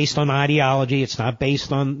isn't based on ideology. It's not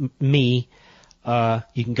based on me.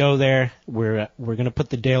 You can go there. We're going to put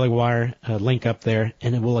the Daily Wire link up there,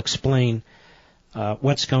 and it will explain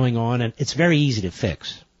what's going on. And it's very easy to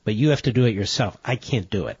fix, but you have to do it yourself. I can't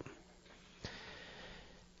do it.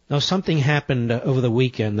 Now, something happened over the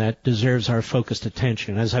weekend that deserves our focused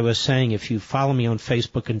attention. As I was saying, if you follow me on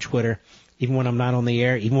Facebook and Twitter, even when I'm not on the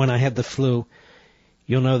air, even when I had the flu,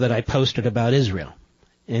 you'll know that I posted about Israel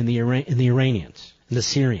and the Iranians and the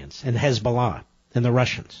Syrians and Hezbollah and the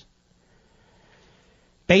Russians.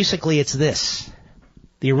 Basically, it's this.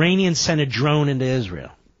 The Iranians sent a drone into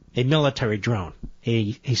Israel, a military drone,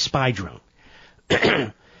 a spy drone.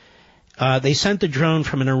 They sent the drone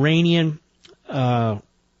from an Iranian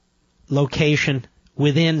location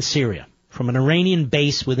within Syria, from an Iranian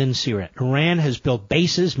base within Syria. Iran has built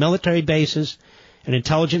bases, military bases, and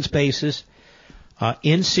intelligence bases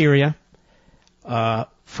in Syria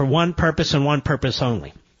for one purpose and one purpose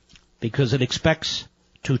only, because it expects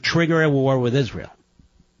to trigger a war with Israel.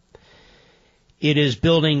 It is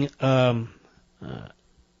building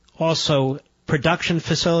also production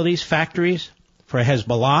facilities, factories for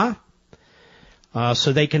Hezbollah,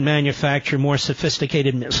 so they can manufacture more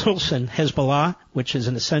sophisticated missiles than Hezbollah, which is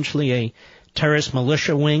essentially a terrorist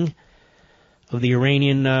militia wing of the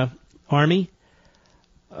Iranian army.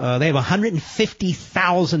 They have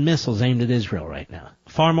 150,000 missiles aimed at Israel right now,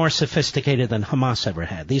 far more sophisticated than Hamas ever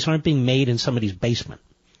had. These aren't being made in somebody's basement.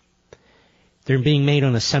 They're being made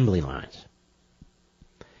on assembly lines.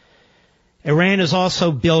 Iran is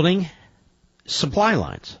also building supply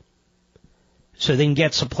lines, so they can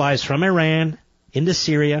get supplies from Iran into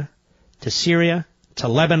Syria, to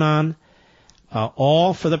Lebanon,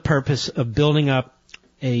 all for the purpose of building up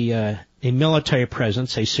a military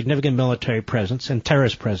presence, a significant military presence and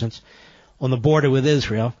terrorist presence on the border with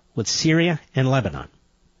Israel, with Syria and Lebanon.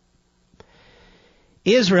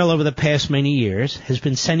 Israel, over the past many years, has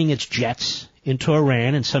been sending its jets into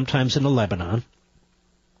Iran and sometimes into Lebanon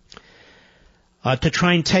to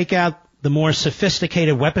try and take out the more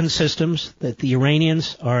sophisticated weapon systems that the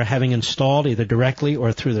Iranians are having installed either directly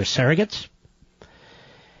or through their surrogates,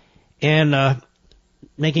 and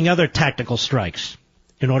making other tactical strikes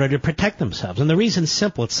in order to protect themselves. And the reason's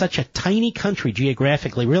simple. It's such a tiny country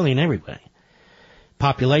geographically, really in every way,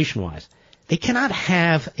 population-wise. They cannot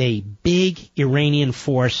have a big Iranian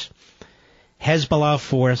force, Hezbollah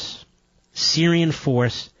force, Syrian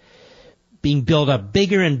force, being built up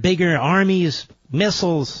bigger and bigger armies,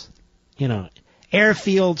 missiles,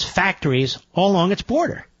 airfields, factories all along its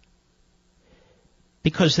border.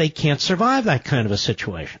 Because they can't survive that kind of a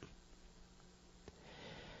situation.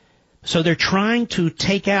 So they're trying to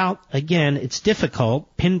take out, again, it's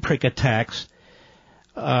difficult, pinprick attacks,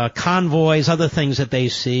 convoys, other things that they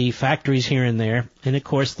see, factories here and there, and of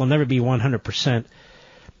course they'll never be 100%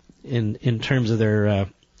 in terms of their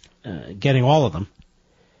getting all of them.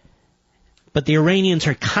 But the Iranians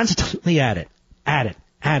are constantly at it,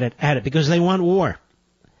 because they want war.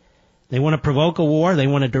 They want to provoke a war, they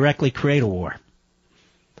want to directly create a war.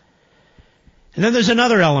 And then there's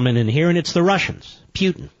another element in here, and it's the Russians,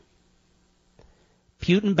 Putin.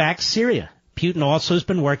 Putin backs Syria. Putin also has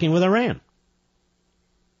been working with Iran.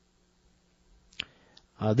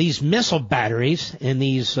 These missile batteries and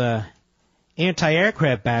these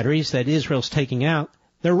anti-aircraft batteries that Israel's taking out,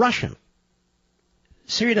 they're Russian.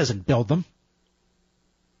 Syria doesn't build them.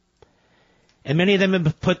 And many of them have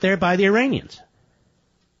been put there by the Iranians.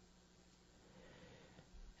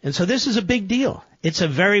 And so this is a big deal. It's a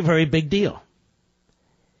very, very big deal.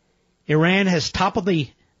 Iran has toppled the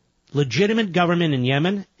legitimate government in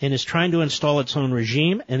Yemen and is trying to install its own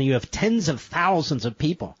regime, and you have tens of thousands of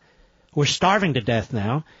people who are starving to death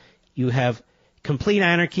now. You have complete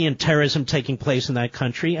anarchy and terrorism taking place in that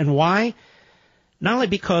country. And why? Not only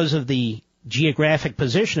because of the geographic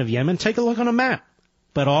position of Yemen, take a look on a map,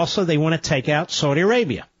 but also they want to take out Saudi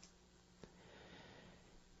Arabia.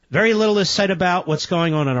 Very little is said about what's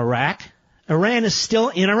going on in Iraq. Iran is still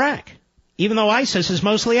in Iraq, even though ISIS is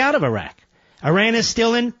mostly out of Iraq. Iran is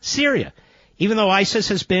still in Syria, even though ISIS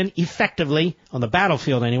has been effectively, on the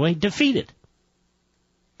battlefield anyway, defeated.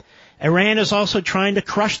 Iran is also trying to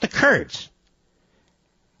crush the Kurds,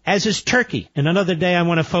 as is Turkey. And another day I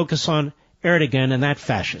want to focus on Erdogan and that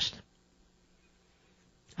fascist.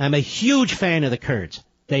 I'm a huge fan of the Kurds.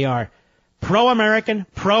 They are pro-American,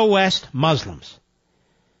 pro-West Muslims.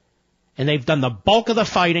 And they've done the bulk of the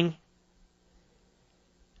fighting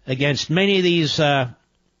against many of these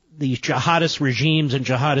jihadist regimes and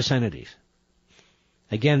jihadist entities.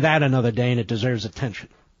 Again, that another day, and it deserves attention.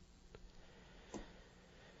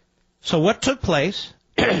 So what took place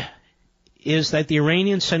is that the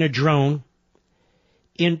Iranians sent a drone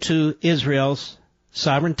into Israel's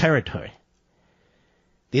sovereign territory.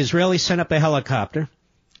 The Israelis sent up a helicopter,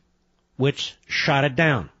 which shot it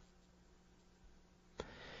down.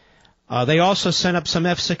 They also sent up some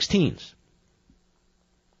F-16s.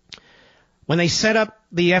 When they set up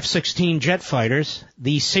the F-16 jet fighters,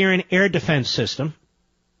 the Syrian air defense system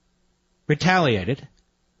retaliated,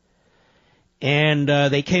 and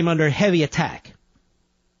they came under heavy attack.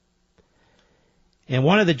 And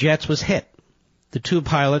one of the jets was hit. The two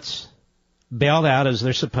pilots bailed out as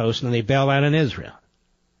they're supposed, and they bailed out in Israel.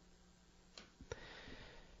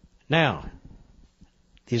 Now,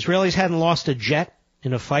 the Israelis hadn't lost a jet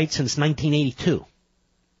in a fight since 1982.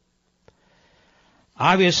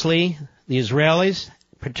 Obviously, the Israelis,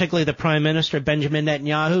 particularly the Prime Minister Benjamin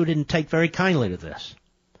Netanyahu, didn't take very kindly to this.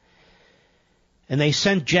 And they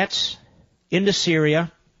sent jets into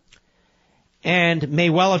Syria and may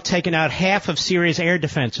well have taken out half of Syria's air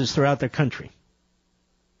defenses throughout their country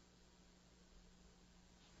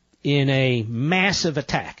in a massive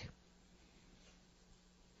attack.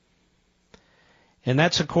 And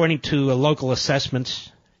that's according to local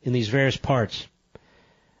assessments in these various parts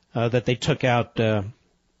that they took out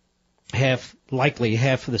half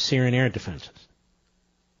of the Syrian air defenses.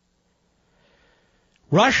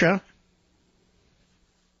 Russia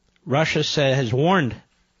has warned,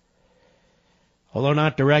 although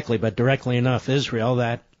not directly, but directly enough, Israel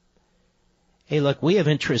that, hey, look, we have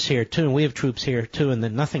interests here too, and we have troops here too, and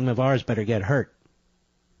then nothing of ours better get hurt.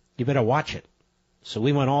 You better watch it. So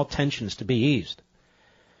we want all tensions to be eased.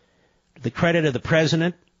 To the credit of the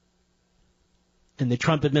president and the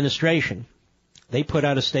Trump administration, they put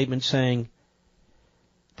out a statement saying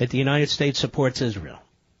that the United States supports Israel.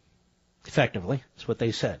 Effectively, that's what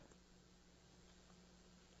they said.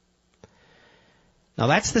 Now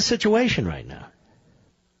that's the situation right now.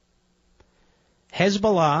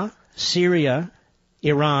 Hezbollah, Syria,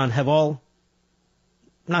 Iran have all,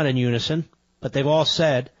 not in unison, but they've all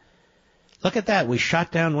said, look at that, we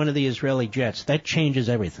shot down one of the Israeli jets. That changes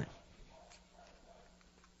everything.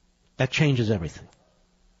 That changes everything.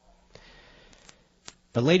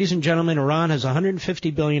 But ladies and gentlemen, Iran has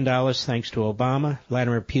 $150 billion thanks to Obama,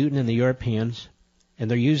 Vladimir Putin, and the Europeans,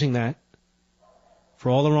 and they're using that for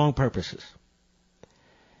all the wrong purposes.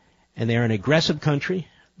 And they're an aggressive country.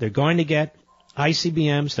 They're going to get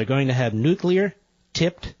ICBMs. They're going to have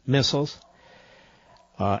nuclear-tipped missiles.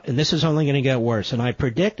 And this is only going to get worse. And I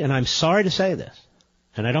predict, and I'm sorry to say this,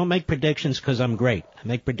 and I don't make predictions because I'm great. I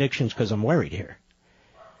make predictions because I'm worried here,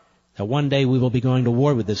 that one day we will be going to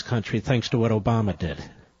war with this country thanks to what Obama did.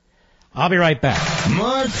 I'll be right back.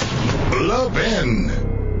 Mark Levin.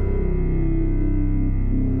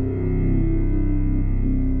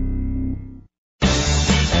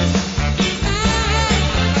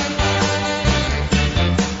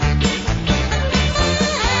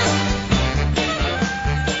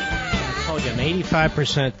 I told you, I'm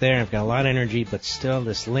 85% there. I've got a lot of energy, but still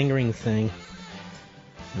this lingering thing.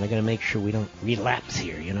 And I got to make sure we don't relapse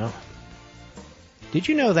here, you know. Did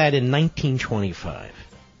you know that in 1925,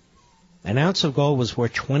 an ounce of gold was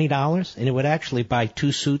worth $20, and it would actually buy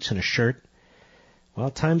 2 suits and a shirt? Well,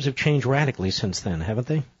 times have changed radically since then, haven't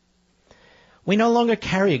they? We no longer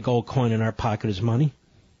carry a gold coin in our pocket as money.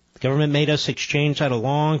 The government made us exchange that a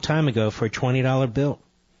long time ago for a $20 bill.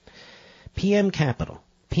 PM Capital.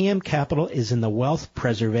 PM Capital is in the wealth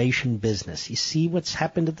preservation business. You see what's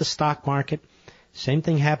happened at the stock market? Same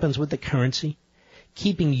thing happens with the currency.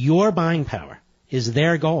 Keeping your buying power is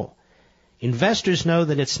their goal. Investors know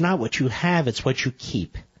that it's not what you have, it's what you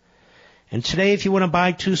keep. And today, if you want to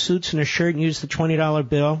buy 2 suits and a shirt and use the $20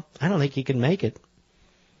 bill, I don't think you can make it.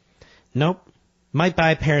 Nope. Might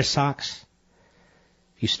buy a pair of socks.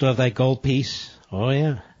 You still have that gold piece? Oh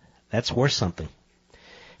yeah, that's worth something.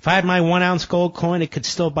 If I had my 1 ounce gold coin, it could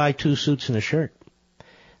still buy 2 suits and a shirt.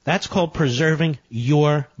 That's called preserving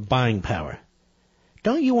your buying power.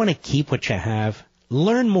 Don't you want to keep what you have?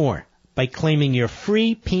 Learn more by claiming your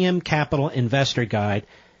free PM Capital Investor Guide,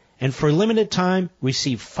 and for a limited time,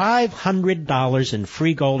 receive $500 in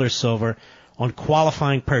free gold or silver on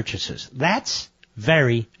qualifying purchases. That's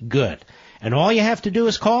very good. And all you have to do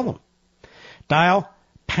is call them. Dial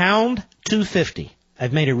pound 250.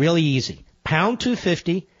 I've made it really easy. Pound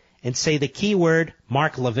 250 and say the keyword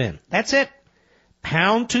Mark Levin. That's it.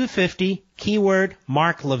 Pound 250, keyword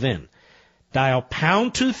Mark Levin. Dial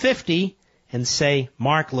pound 250 and say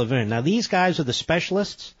Mark Levin. Now, these guys are the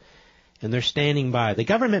specialists, and they're standing by. The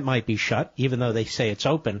government might be shut, even though they say it's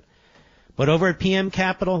open. But over at PM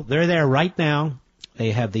Capital, they're there right now.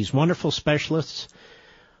 They have these wonderful specialists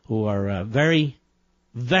who are very,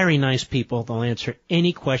 very nice people. They'll answer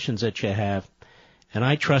any questions that you have. And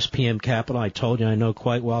I trust PM Capital. I told you I know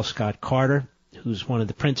quite well Scott Carter, who's one of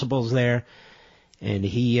the principals there. And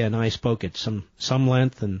he and I spoke at some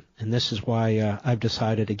length, and this is why I've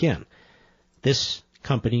decided again. This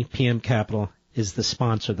company, PM Capital, is the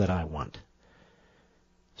sponsor that I want.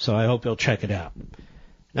 So I hope you'll check it out.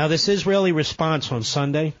 Now, this Israeli response on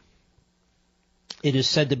Sunday, it is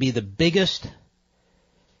said to be the biggest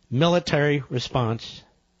military response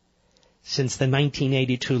since the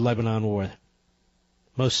 1982 Lebanon War.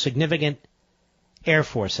 Most significant Air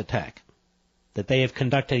Force attack that they have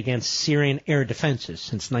conducted against Syrian air defenses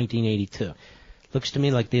since 1982. Looks to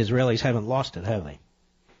me like the Israelis haven't lost it, have they?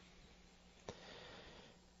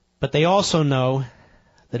 But they also know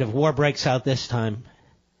that if war breaks out this time,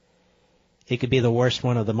 it could be the worst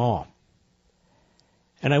one of them all.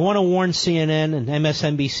 And I want to warn CNN and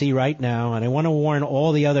MSNBC right now, and I want to warn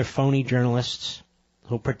all the other phony journalists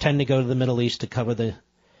who pretend to go to the Middle East to cover the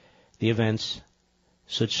events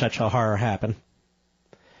should such a horror happen.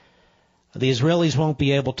 The Israelis won't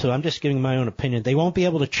be able to, I'm just giving my own opinion, they won't be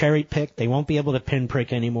able to cherry pick, they won't be able to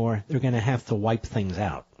pinprick anymore. They're going to have to wipe things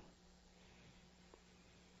out.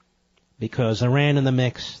 Because Iran in the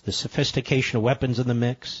mix, the sophistication of weapons in the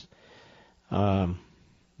mix, the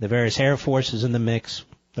various air forces in the mix,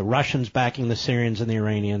 the Russians backing the Syrians and the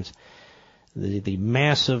Iranians, the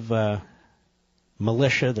massive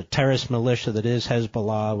militia, the terrorist militia that is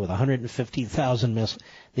Hezbollah with 150,000 missiles.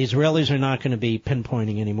 The Israelis are not going to be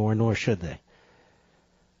pinpointing anymore, nor should they.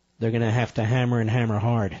 They're going to have to hammer and hammer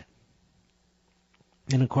hard.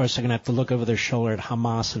 And, of course, they're going to have to look over their shoulder at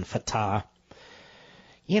Hamas and Fatah.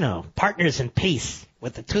 You know, partners in peace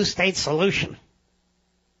with the two-state solution.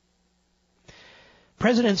 The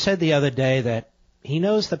President said the other day that he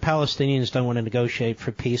knows the Palestinians don't want to negotiate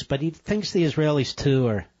for peace, but he thinks the Israelis, too,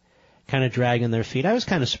 are kind of dragging their feet. I was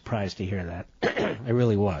kind of surprised to hear that. I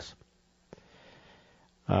really was.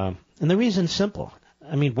 And the reason's simple.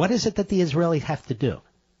 I mean, what is it that the Israelis have to do?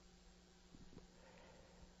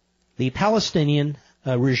 The Palestinian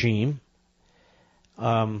regime,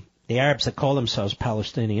 the Arabs that call themselves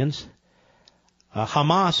Palestinians,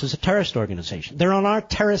 Hamas is a terrorist organization. They're on our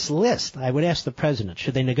terrorist list. I would ask the President,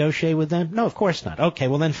 should they negotiate with them? No, of course not. Okay,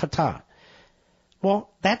 well then Fatah. Well,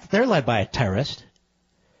 they're led by a terrorist.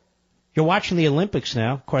 You're watching the Olympics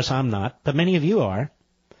now. Of course, I'm not, but many of you are.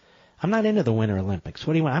 I'm not into the Winter Olympics.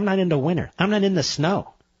 What do you want? I'm not into winter. I'm not into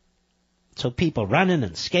snow. So people running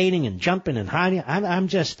and skating and jumping and hiding. I'm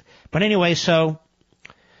just. But anyway, so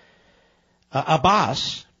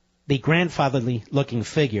Abbas, the grandfatherly-looking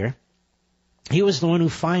figure, he was the one who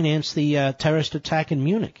financed the terrorist attack in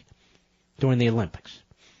Munich during the Olympics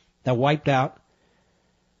that wiped out,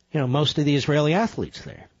 most of the Israeli athletes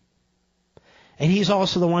there. And he's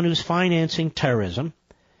also the one who's financing terrorism.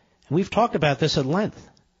 And we've talked about this at length.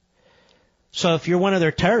 So if you're one of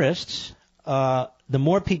their terrorists, the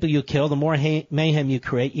more people you kill, the more mayhem you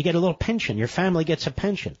create, you get a little pension. Your family gets a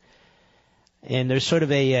pension. And there's sort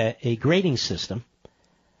of a grading system.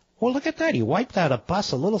 Well, look at that. He wiped out a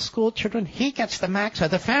bus of little school children. He gets the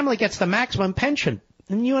family gets the maximum pension.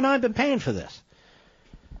 And you and I have been paying for this.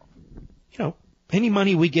 Any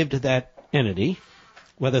money we give to that entity,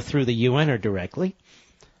 whether through the UN or directly,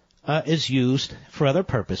 is used for other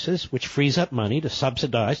purposes, which frees up money to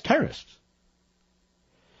subsidize terrorists.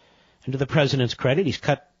 And to the President's credit, he's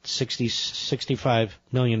cut $65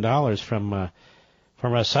 million from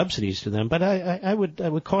our subsidies to them. But I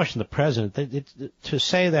would caution the President to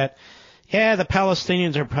say that, the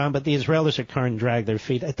Palestinians are a problem, but the Israelis are trying to drag their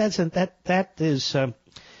feet. That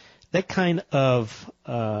kind of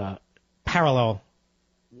parallel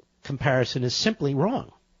comparison is simply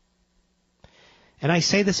wrong. And I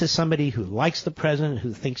say this as somebody who likes the President,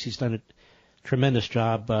 who thinks he's done a tremendous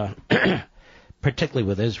job, particularly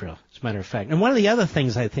with Israel, as a matter of fact. And one of the other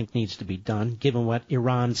things I think needs to be done, given what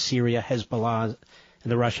Iran, Syria, Hezbollah,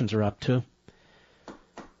 and the Russians are up to,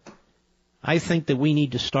 I think that we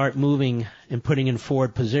need to start moving and putting in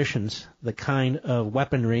forward positions the kind of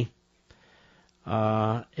weaponry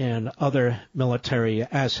and other military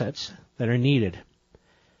assets that are needed,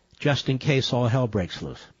 just in case all hell breaks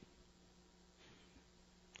loose.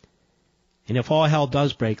 And if all hell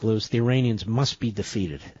does break loose, the Iranians must be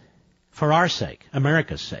defeated. For our sake,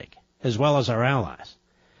 America's sake, as well as our allies,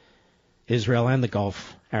 Israel and the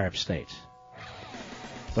Gulf Arab states.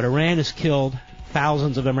 But Iran has killed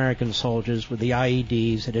thousands of American soldiers with the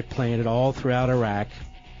IEDs that it planted all throughout Iraq,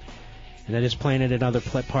 and that it's planted in other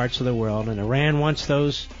parts of the world. And Iran wants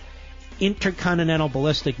those intercontinental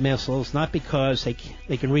ballistic missiles, not because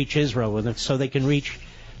they can reach Israel with it, so they can reach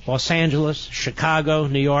Los Angeles, Chicago,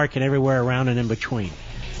 New York, and everywhere around and in between.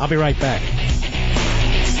 I'll be right back.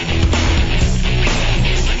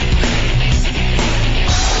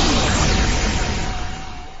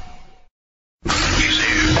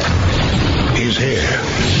 He's here.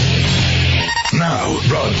 Now,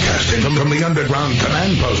 broadcasting from the underground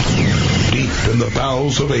command post, deep in the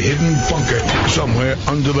bowels of a hidden bunker, somewhere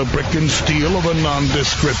under the brick and steel of a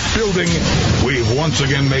nondescript building, we've once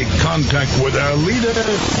again made contact with our leader,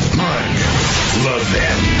 Mark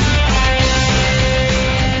Levin.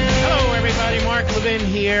 Hello, everybody. Mark Levin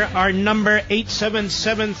here. Our number,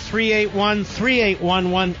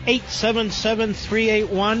 877-381-3811,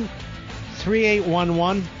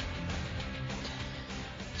 877-381-3811.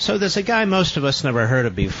 So there's a guy most of us never heard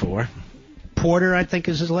of before. Porter, I think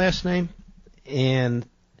is his last name. And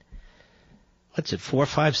 4,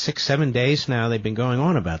 5, 6, 7 days now they've been going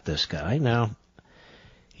on about this guy. Now,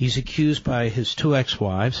 he's accused by his 2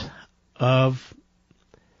 ex-wives of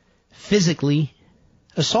physically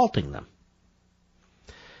assaulting them.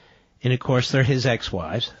 And, of course, they're his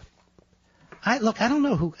ex-wives. I don't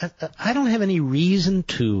know who, I don't have any reason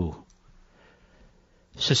to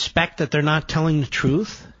suspect that they're not telling the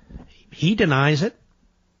truth. He denies it.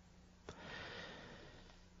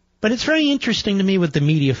 But it's very interesting to me what the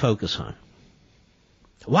media focus on.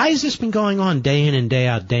 Why has this been going on day in and day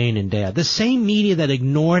out, day in and day out? The same media that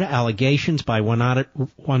ignored allegations by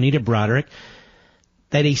Juanita Broderick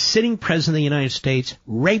that a sitting president of the United States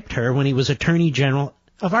raped her when he was Attorney General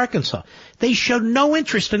of Arkansas. They showed no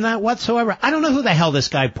interest in that whatsoever. I don't know who the hell this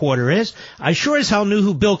guy Porter is. I sure as hell knew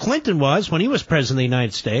who Bill Clinton was when he was president of the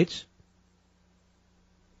United States.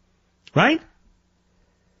 Right?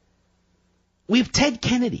 We have Ted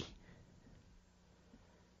Kennedy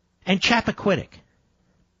and Chappaquiddick.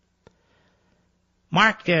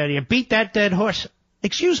 Mark, you beat that dead horse.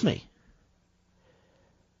 Excuse me.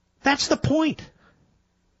 That's the point.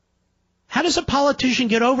 How does a politician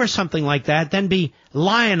get over something like that, then be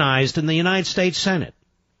lionized in the United States Senate?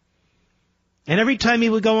 And every time he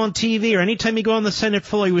would go on TV or any time he go on the Senate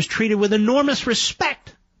floor, he was treated with enormous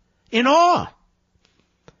respect, in awe.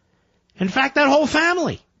 In fact, that whole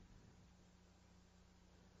family.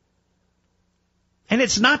 And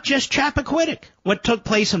it's not just Chappaquiddick. What took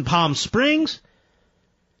place in Palm Springs,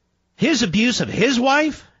 his abuse of his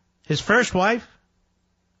wife, his first wife.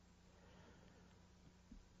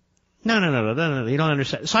 No, you don't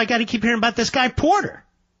understand. So I got to keep hearing about this guy Porter.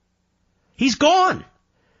 He's gone.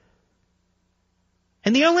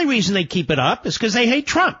 And the only reason they keep it up is because they hate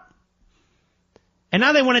Trump. And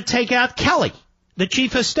now they want to take out Kelly, the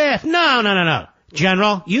chief of staff. No.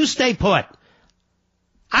 General, you stay put.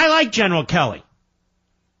 I like General Kelly.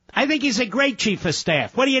 I think he's a great chief of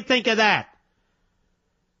staff. What do you think of that?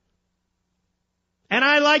 And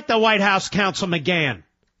I like the White House counsel McGahn.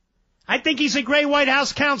 I think he's a great White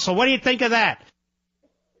House counsel. What do you think of that?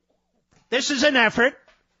 This is an effort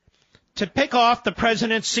to pick off the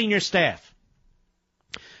president's senior staff,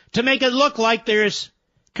 to make it look like there's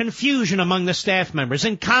confusion among the staff members,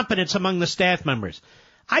 incompetence among the staff members.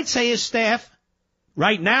 I'd say his staff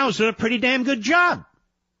right now is doing a pretty damn good job.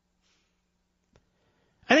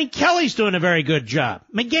 I think Kelly's doing a very good job.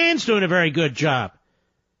 McGahn's doing a very good job.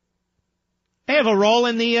 They have a role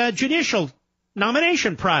in the judicial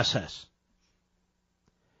nomination process.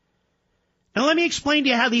 Now let me explain to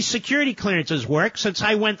you how these security clearances work, since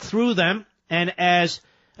I went through them, and as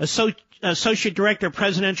Associate Director of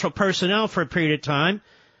Presidential Personnel for a period of time,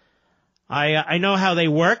 I know how they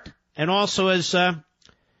worked, and also as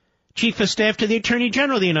Chief of Staff to the Attorney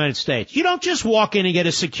General of the United States. You don't just walk in and get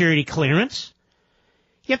a security clearance.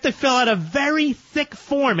 You have to fill out a very thick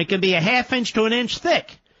form. It can be a half-inch to an inch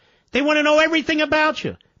thick. They want to know everything about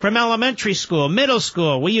you. From elementary school, middle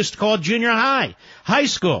school, we used to call junior high, high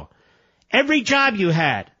school. Every job you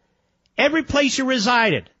had, every place you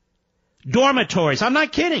resided, dormitories. I'm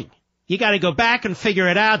not kidding. You got to go back and figure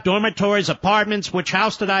it out. Dormitories, apartments, which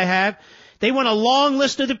house did I have? They want a long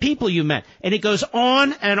list of the people you met. And it goes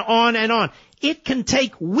on and on and on. It can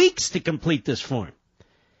take weeks to complete this form.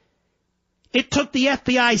 It took the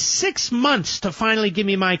FBI 6 months to finally give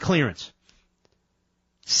me my clearance.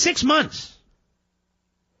 6 months.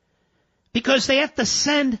 Because they have to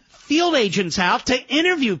send field agents out to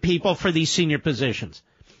interview people for these senior positions.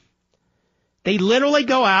 They literally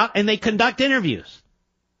go out and they conduct interviews.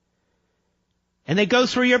 And they go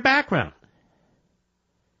through your background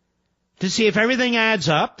to see if everything adds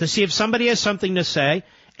up, to see if somebody has something to say,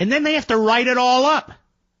 and then they have to write it all up.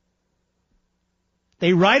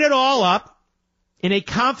 They write it all up in a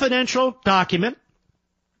confidential document,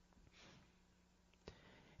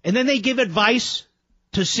 and then they give advice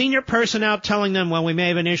to senior personnel telling them, well, we may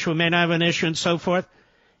have an issue, we may not have an issue, and so forth.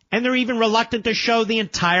 And they're even reluctant to show the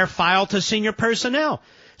entire file to senior personnel.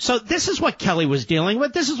 So this is what Kelly was dealing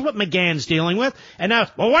with. This is what McGahn's dealing with. And now,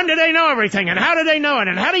 well, when do they know everything? And how do they know it?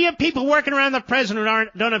 And how do you have people working around the president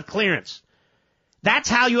who don't have clearance? That's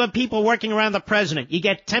how you have people working around the president. You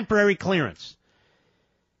get temporary clearance.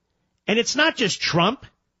 And it's not just Trump.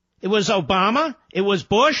 It was Obama. It was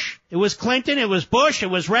Bush. It was Clinton. It was Bush. It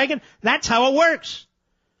was Reagan. That's how it works.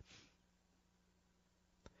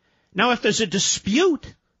 Now, if there's a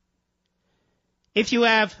dispute, if you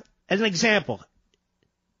have, as an example,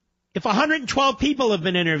 if 112 people have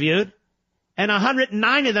been interviewed and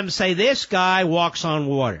 109 of them say this guy walks on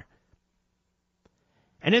water,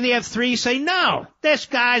 and then you have 3 say, no, this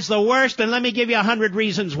guy's the worst, and let me give you 100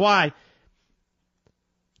 reasons why.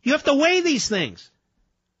 You have to weigh these things.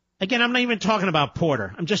 Again, I'm not even talking about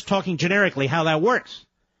Porter. I'm just talking generically how that works.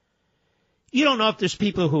 You don't know if there's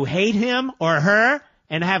people who hate him or her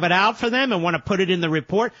and have it out for them and want to put it in the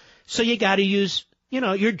report. So you got to use,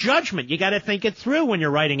 your judgment. You got to think it through when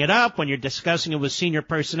you're writing it up, when you're discussing it with senior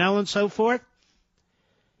personnel and so forth.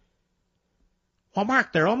 Well,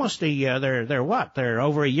 Mark, they're almost they're what? They're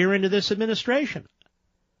over a year into this administration.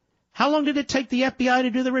 How long did it take the FBI to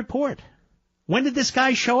do the report? When did this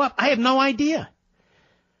guy show up? I have no idea.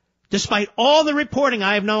 Despite all the reporting,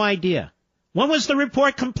 I have no idea. When was the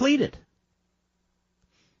report completed?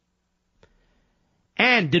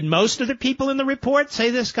 And did most of the people in the report say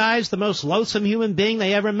this guy's the most loathsome human being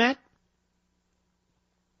they ever met?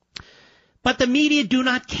 But the media do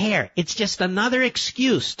not care. It's just another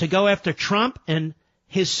excuse to go after Trump and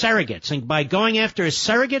his surrogates. And by going after his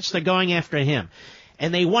surrogates, they're going after him.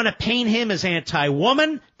 And they want to paint him as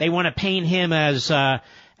anti-woman. They want to paint him as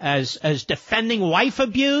defending wife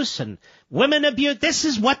abuse and women abuse. This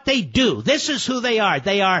is what they do. This is who they are.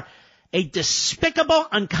 They are a despicable,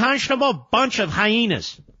 unconscionable bunch of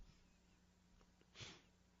hyenas.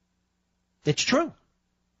 It's true.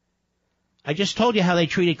 I just told you how they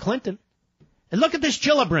treated Clinton. And look at this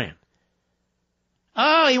Gillibrand.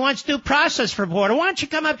 Oh, he wants due process for Porter. Why don't you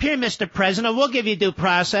come up here, Mr. President? We'll give you due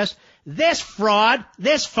process. This fraud,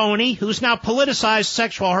 this phony, who's now politicized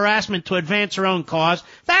sexual harassment to advance her own cause.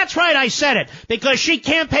 That's right, I said it, because she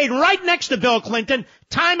campaigned right next to Bill Clinton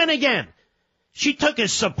time and again. She took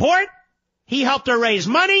his support. He helped her raise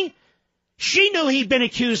money. She knew he'd been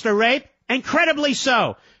accused of rape, incredibly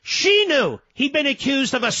so. She knew he'd been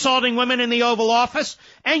accused of assaulting women in the Oval Office,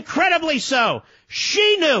 incredibly so.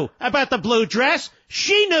 She knew about the blue dress.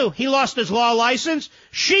 She knew he lost his law license.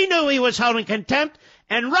 She knew he was held in contempt.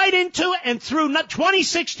 And right into and through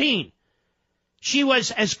 2016, she was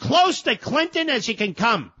as close to Clinton as you can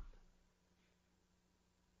come.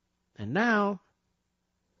 And now,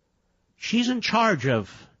 she's in charge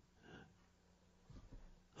of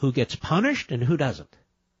who gets punished and who doesn't.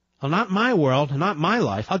 Well, not my world, not my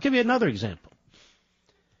life. I'll give you another example.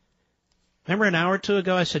 Remember an hour or two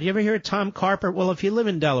ago I said, you ever hear of Tom Carper? Well, if you live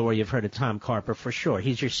in Delaware, you've heard of Tom Carper for sure.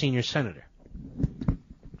 He's your senior senator.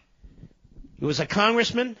 He was a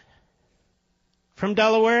congressman from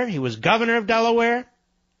Delaware. He was governor of Delaware.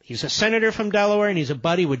 He's a senator from Delaware, and he's a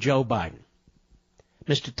buddy with Joe Biden.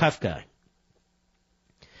 Mr. Tough Guy.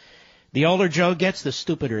 The older Joe gets, the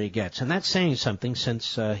stupider he gets. And that's saying something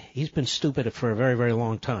since he's been stupid for a very, very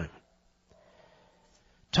long time.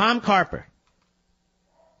 Tom Carper.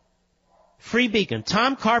 Free Beacon.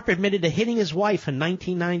 Tom Carper admitted to hitting his wife in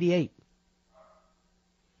 1998.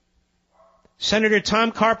 Senator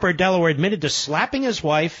Tom Carper of Delaware admitted to slapping his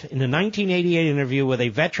wife in a 1988 interview with a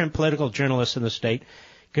veteran political journalist in the state,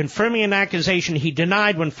 confirming an accusation he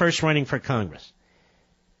denied when first running for Congress.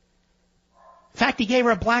 In fact, he gave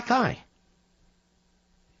her a black eye.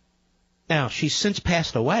 Now, she's since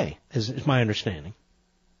passed away, is my understanding.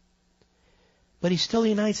 But he's still a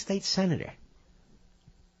United States Senator.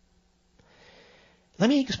 Let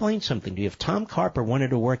me explain something to you. If Tom Carper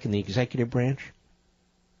wanted to work in the executive branch,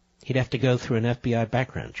 he'd have to go through an FBI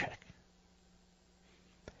background check.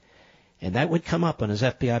 And that would come up on his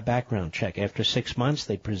FBI background check. After 6 months,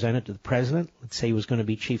 they'd present it to the president. Let's say he was going to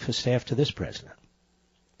be chief of staff to this president.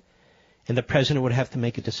 And the president would have to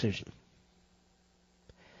make a decision.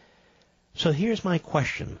 So here's my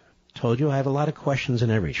question. Told you I have a lot of questions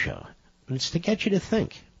in every show. And it's to get you to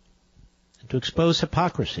think. And to expose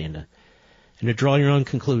hypocrisy and to draw your own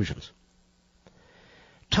conclusions.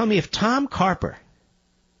 Tell me, if Tom Carper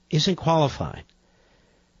isn't qualified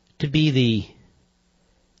to be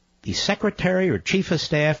the secretary or chief of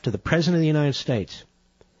staff to the president of the United States,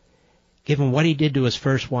 given what he did to his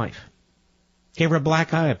first wife, gave her a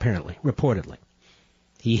black eye apparently, reportedly,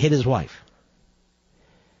 he hit his wife,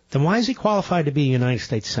 then why is he qualified to be a United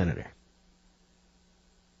States Senator?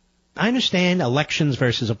 I understand elections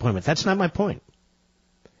versus appointment. That's not my point.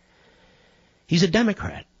 He's a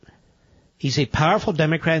Democrat. He's a powerful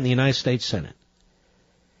Democrat in the United States Senate.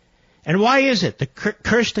 And why is it that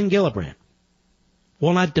Kirsten Gillibrand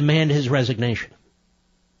will not demand his resignation?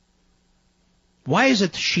 Why is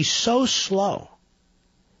it that she's so slow,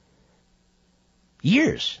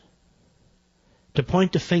 years, to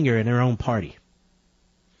point the finger in her own party?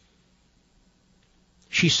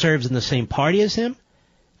 She serves in the same party as him.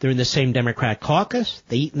 They're in the same Democrat caucus.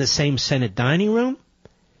 They eat in the same Senate dining room.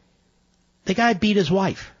 The guy beat his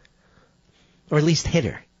wife, or at least hit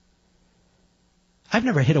her. I've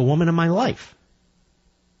never hit a woman in my life.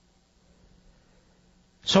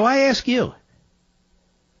 So I ask you,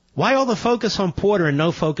 why all the focus on Porter and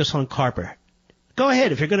no focus on Carper? Go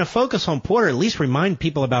ahead. If you're going to focus on Porter, at least remind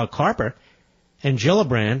people about Carper and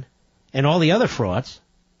Gillibrand and all the other frauds.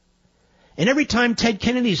 And every time Ted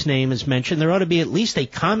Kennedy's name is mentioned, there ought to be at least a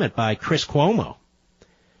comment by Chris Cuomo.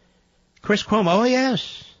 Chris Cuomo, oh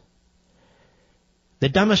yes. The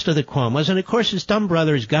dumbest of the Cuomos, and of course his dumb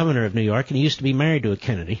brother is governor of New York, and he used to be married to a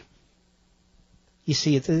Kennedy. You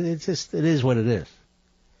see, it is what it is.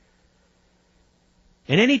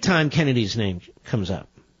 And any time Kennedy's name comes up,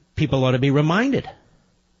 people ought to be reminded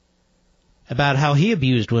about how he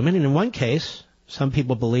abused women, and in one case, some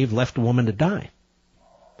people believe left a woman to die.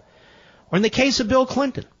 Or in the case of Bill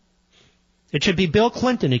Clinton, it should be Bill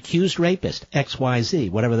Clinton, accused rapist, XYZ,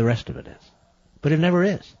 whatever the rest of it is. But it never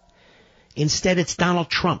is. Instead, it's Donald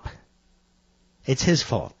Trump. It's his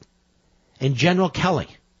fault. And General Kelly,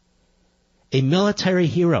 a military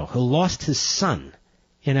hero who lost his son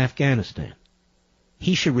in Afghanistan,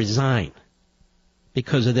 he should resign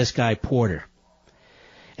because of this guy Porter.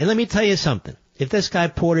 And let me tell you something. If this guy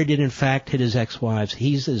Porter did in fact hit his ex-wives,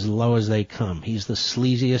 he's as low as they come. He's the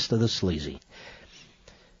sleaziest of the sleazy.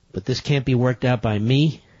 But this can't be worked out by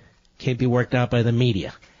me, can't be worked out by the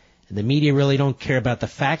media. And the media really don't care about the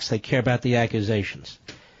facts, they care about the accusations.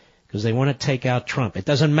 Because they want to take out Trump. It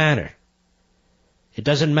doesn't matter. It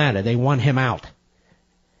doesn't matter. They want him out.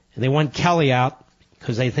 And they want Kelly out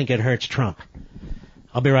because they think it hurts Trump.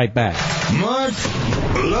 I'll be right back. Mark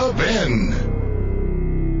Levin.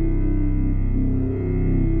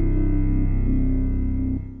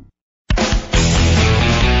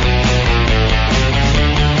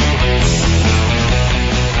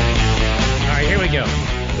 All right, here we go.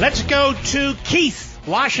 Let's go to Keith,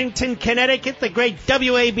 Washington, Connecticut, the great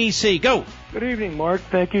WABC. Go. Good evening, Mark.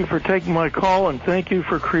 Thank you for taking my call, and thank you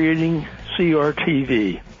for creating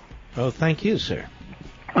CRTV. Oh, thank you, sir.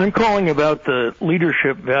 I'm calling about the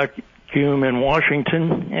leadership vacuum in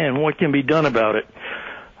Washington and what can be done about it.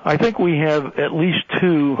 I think we have at least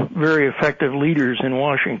two very effective leaders in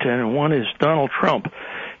Washington, and one is Donald Trump.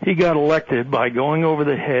 He got elected by going over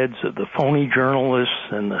the heads of the phony journalists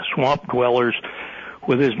and the swamp dwellers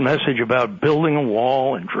with his message about building a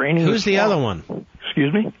wall and draining Who's the other one?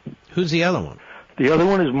 Excuse me? Who's the other one? The other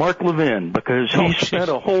one is Mark Levin, because he spent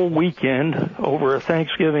a whole weekend over a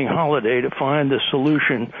Thanksgiving holiday to find the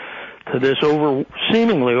solution to this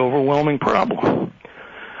seemingly overwhelming problem.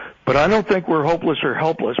 But I don't think we're hopeless or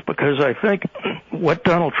helpless, because I think what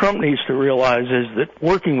Donald Trump needs to realize is that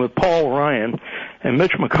working with Paul Ryan and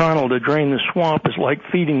Mitch McConnell to drain the swamp is like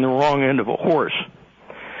feeding the wrong end of a horse.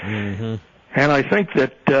 Mm-hmm. And I think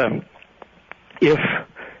that if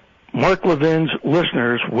Mark Levin's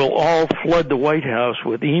listeners will all flood the White House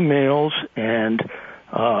with emails and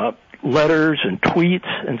letters and tweets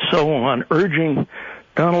and so on, urging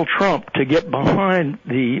Donald Trump to get behind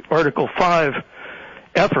the Article 5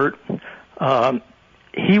 effort,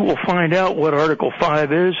 he will find out what Article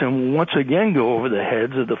 5 is and will once again go over the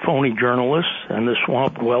heads of the phony journalists and the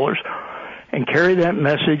swamp dwellers and carry that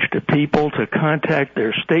message to people to contact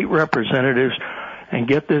their state representatives and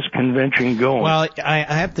get this convention going. Well, I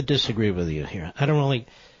have to disagree with you here. I don't really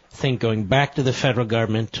think going back to the federal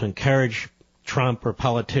government to encourage Trump or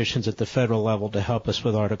politicians at the federal level to help us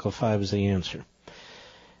with Article 5 is the answer.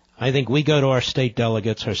 I think we go to our state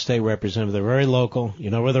delegates, our state representatives. They're very local. You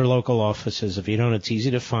know where their local office is. If you don't, it's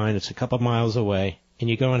easy to find. It's a couple miles away. And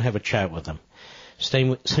you go and have a chat with them. Same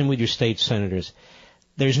with your state senators.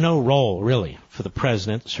 There's no role, really, for the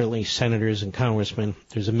president, certainly senators and congressmen.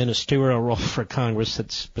 There's a ministerial role for Congress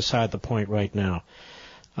that's beside the point right now,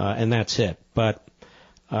 and that's it. But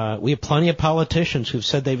we have plenty of politicians who've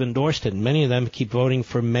said they've endorsed it, and many of them keep voting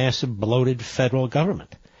for massive, bloated federal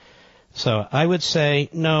government. So I would say,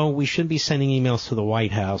 no, we shouldn't be sending emails to the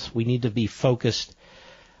White House. We need to be focused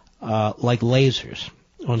like lasers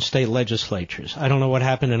on state legislatures. I don't know what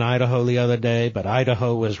happened in Idaho the other day, but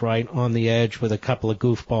Idaho was right on the edge with a couple of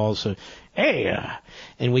goofballs.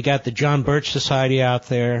 And we got the John Birch Society out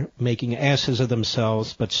there making asses of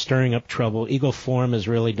themselves, but stirring up trouble. Eagle Forum has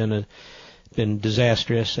really been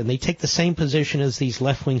disastrous, and they take the same position as these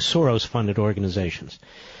left-wing Soros-funded organizations.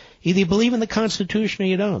 Either you believe in the Constitution or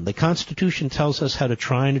you don't. The Constitution tells us how to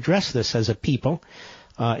try and address this as a people.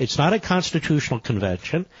 It's not a constitutional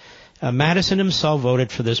convention. Madison himself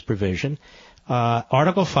voted for this provision.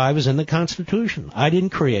 Article 5 is in the Constitution. I didn't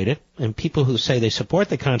create it, and people who say they support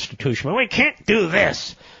the Constitution, well, we can't do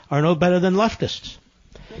this, are no better than leftists.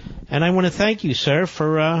 And I want to thank you, sir,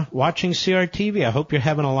 for watching CRTV. I hope you're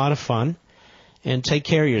having a lot of fun, and take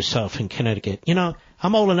care of yourself in Connecticut. You know,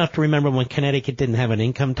 I'm old enough to remember when Connecticut didn't have an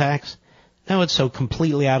income tax. Now it's so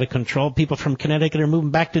completely out of control, people from Connecticut are moving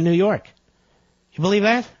back to New York. You believe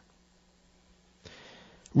that?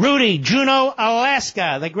 Rudy, Juneau,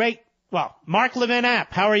 Alaska, the great, Mark Levin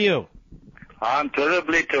app. How are you? I'm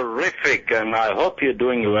terribly terrific, and I hope you're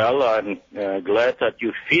doing well. I'm glad that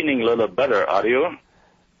you're feeling a little better, are you?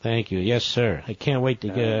 Thank you. Yes, sir. I can't wait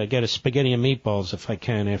to get a spaghetti and meatballs if I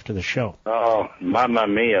can after the show. Oh, mamma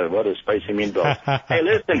mia, what a spicy meatball. Hey,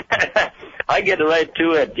 listen, I get right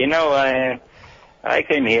to it. You know, I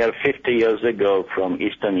came here 50 years ago from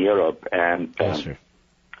Eastern Europe, and Yes, sir.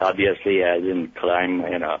 obviously I didn't climb,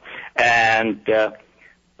 and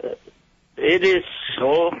it is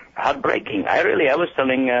so heartbreaking. I was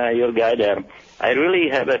telling your guy there, I really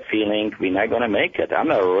have a feeling we're not going to make it.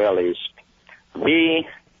 I'm a realist.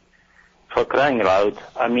 For crying out,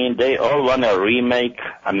 I mean, they all want to remake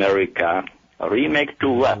America. Remake to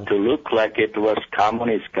what? To look like it was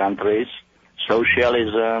communist countries,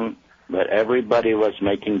 socialism, but everybody was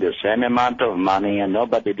making the same amount of money and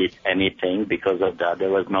nobody did anything because of that.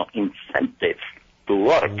 There was no incentive to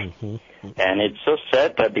work. Mm-hmm. And it's so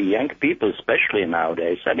sad that the young people, especially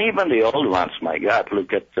nowadays, and even the old ones, my God,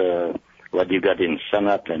 look at what you got in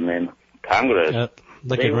Senate and in Congress.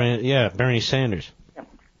 Look at Bernie Sanders.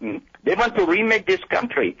 They want to remake this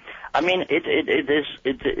country. I mean, it's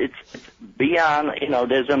beyond,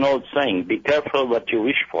 there's an old saying, be careful what you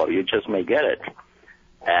wish for, you just may get it.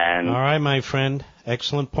 And all right, my friend,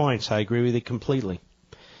 excellent points. I agree with you completely.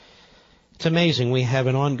 It's amazing. We have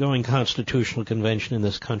an ongoing constitutional convention in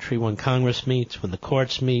this country when Congress meets, when the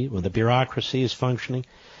courts meet, when the bureaucracy is functioning,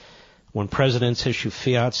 when presidents issue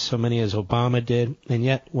fiats, so many as Obama did. And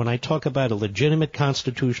yet, when I talk about a legitimate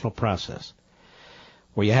constitutional process,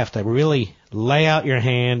 where you have to really lay out your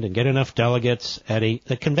hand and get enough delegates at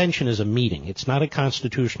the convention is a meeting. It's not a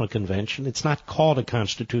constitutional convention. It's not called a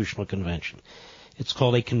constitutional convention. It's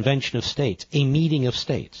called a convention of states, a meeting of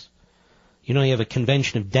states. You have a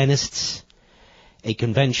convention of dentists, a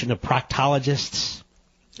convention of proctologists.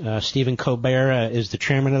 Stephen Colbert is the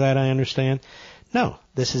chairman of that, I understand. No,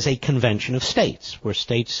 this is a convention of states, where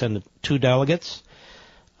states send 2 delegates,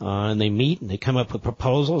 and they meet and they come up with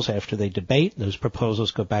proposals after they debate. Those proposals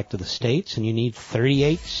go back to the states, and you need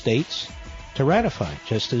 38 states to ratify,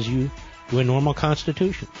 just as you do a normal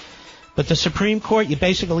constitution. But the Supreme Court, you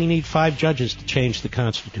basically need 5 judges to change the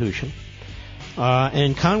Constitution.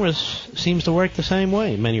 And Congress seems to work the same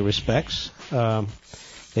way in many respects.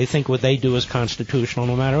 They think what they do is constitutional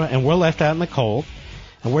no matter what. And we're left out in the cold.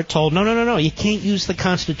 And we're told, no, you can't use the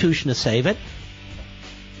Constitution to save it.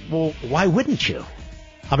 Well, why wouldn't you?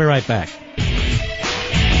 I'll be right back.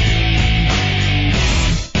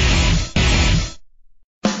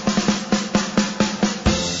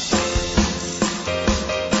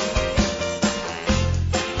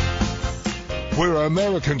 Where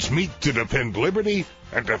Americans meet to defend liberty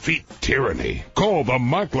and defeat tyranny. Call the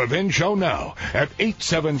Mark Levin Show now at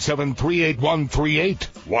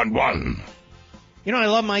 877-381-3811. I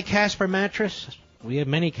love my Casper mattress. We have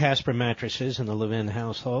many Casper mattresses in the Levin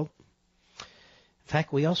household. In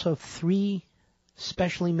fact, we also have 3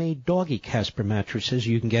 specially made doggy Casper mattresses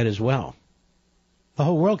you can get as well. The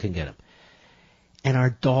whole world can get them. And our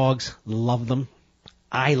dogs love them.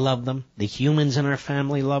 I love them. The humans in our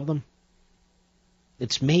family love them.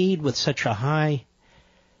 It's made with such a high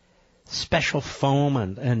special foam,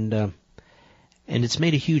 and it's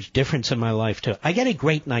made a huge difference in my life, too. I get a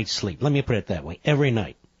great night's sleep, let me put it that way, every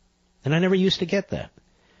night. And I never used to get that.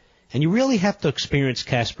 And you really have to experience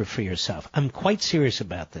Casper for yourself. I'm quite serious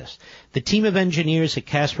about this. The team of engineers at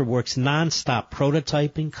Casper works nonstop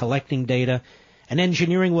prototyping, collecting data, and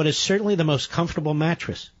engineering what is certainly the most comfortable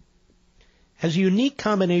mattress. It has a unique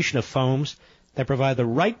combination of foams that provide the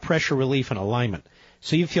right pressure relief and alignment,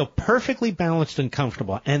 so you feel perfectly balanced and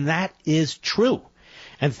comfortable, and that is true.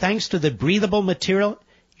 And thanks to the breathable material,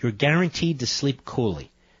 you're guaranteed to sleep coolly.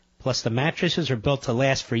 Plus, the mattresses are built to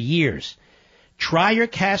last for years. Try your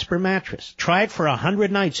Casper mattress. Try it for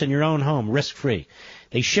 100 nights in your own home, risk-free.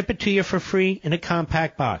 They ship it to you for free in a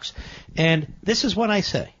compact box. And this is what I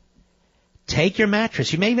say. Take your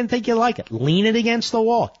mattress. You may even think you like it. Lean it against the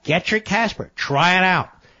wall. Get your Casper. Try it out.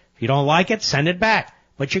 If you don't like it, send it back.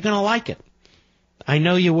 But you're going to like it. I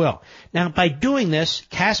know you will. Now, by doing this,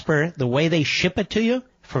 Casper, the way they ship it to you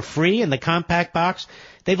for free in the compact box,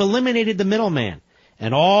 they've eliminated the middleman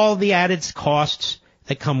and all the added costs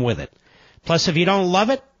that come with it. Plus, if you don't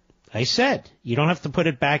love it, I said, you don't have to put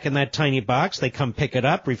it back in that tiny box. They come pick it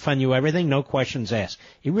up, refund you everything, no questions asked.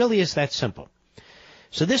 It really is that simple.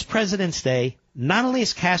 So this President's Day, not only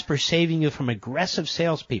is Casper saving you from aggressive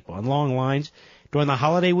salespeople and long lines during the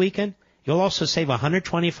holiday weekend, you'll also save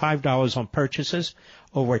 $125 on purchases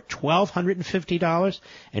over $1,250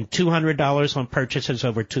 and $200 on purchases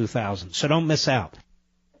over $2,000. So don't miss out.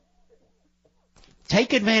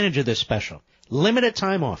 Take advantage of this special limited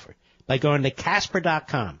time offer by going to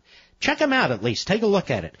Casper.com. Check them out at least. Take a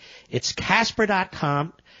look at it. It's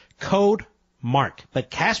Casper.com, code MARK. But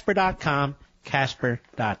Casper.com,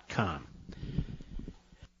 Casper.com.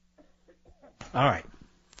 All right.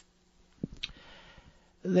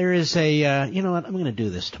 There is a, you know what, I'm going to do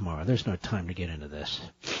this tomorrow. There's no time to get into this.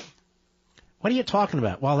 What are you talking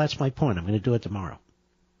about? Well, that's my point. I'm going to do it tomorrow.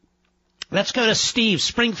 Let's go to Steve,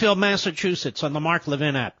 Springfield, Massachusetts, on the Mark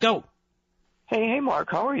Levin app. Go. Hey, Mark.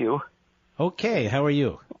 How are you? Okay. How are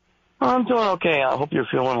you? I'm doing okay. I hope you're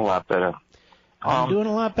feeling a lot better. I'm doing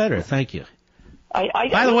a lot better. Thank you.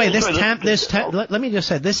 By the way, let me just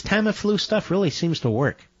say, this Tamiflu stuff really seems to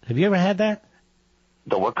work. Have you ever had that?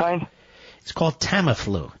 The what kind? It's called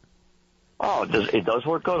Tamiflu. Oh, it does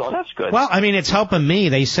work good? Oh, that's good. Well, I mean, it's helping me.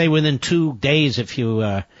 They say within 2 days if you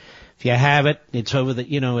have it, it's over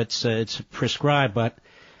it's prescribed, but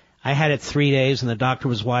I had it 3 days and the doctor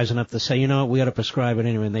was wise enough to say, we ought to prescribe it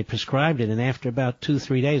anyway. And they prescribed it, and after about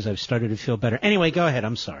 2-3 days I've started to feel better. Anyway, go ahead.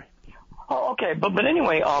 I'm sorry. Oh, okay. But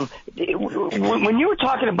anyway, when you were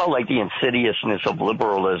talking about like the insidiousness of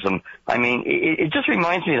liberalism, I mean, it just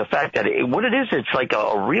reminds me of the fact that what it is, it's like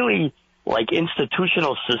a really like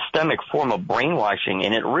institutional systemic form of brainwashing,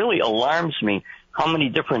 and it really alarms me how many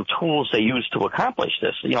different tools they use to accomplish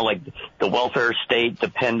this. Like the welfare state,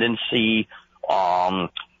 dependency,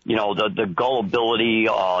 the gullibility,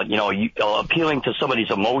 appealing to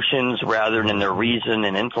somebody's emotions rather than their reason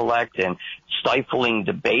and intellect, and stifling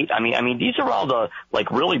debate. I mean, these are all the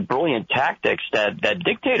like really brilliant tactics that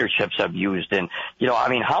dictatorships have used. And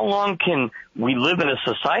how long can we live in a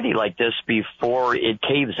society like this before it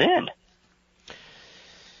caves in?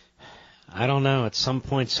 I don't know. At some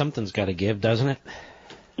point, something's got to give, doesn't it?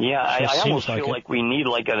 Yeah, I almost feel like we need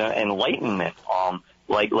like an enlightenment,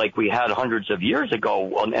 like we had hundreds of years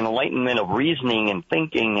ago, an enlightenment of reasoning and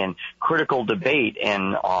thinking and critical debate,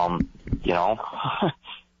 and I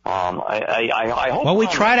hope. Well, we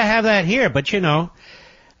try to have that here, but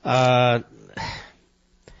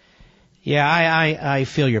I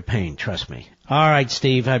feel your pain. Trust me. All right,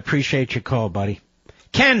 Steve, I appreciate your call, buddy.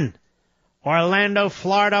 Ken, Orlando,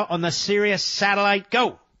 Florida, on the Sirius satellite.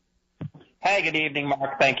 Go. Hey, good evening,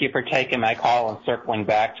 Mark. Thank you for taking my call and circling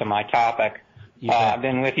back to my topic. I've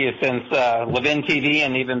been with you since Levin TV,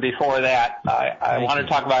 and even before that. I want to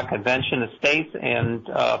talk about convention of states and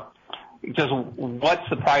just what's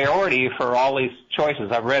the priority for all these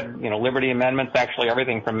choices. I've read, liberty amendments, actually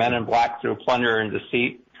everything from Men in Black through plunder and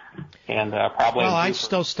deceit, and probably. Well, I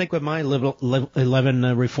still stick with my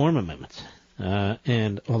 11 reform amendments,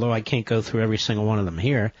 and although I can't go through every single one of them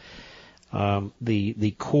here,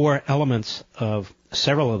 the core elements of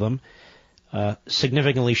several of them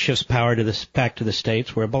significantly shifts power back to the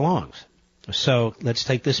states where it belongs. So let's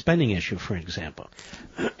take the spending issue, for example.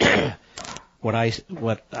 What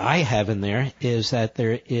I have in there is that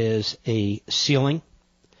there is a ceiling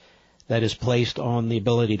that is placed on the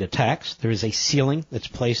ability to tax. There is a ceiling that's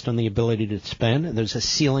placed on the ability to spend, and there's a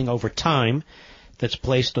ceiling over time that's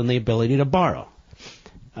placed on the ability to borrow.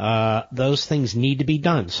 Those things need to be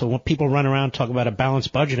done. So when people run around and talk about a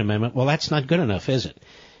balanced budget amendment, well, that's not good enough, is it?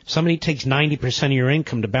 If somebody takes 90% of your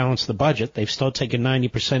income to balance the budget, they've still taken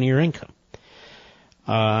 90% of your income.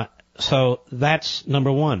 So that's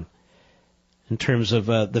number one in terms of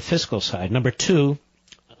the fiscal side. Number two,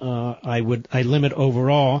 I limit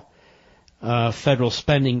overall federal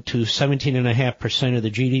spending to 17.5% of the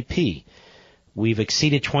GDP. We've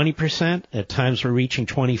exceeded 20%. At times we're reaching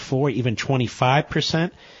 24, even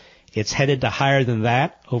 25%. It's headed to higher than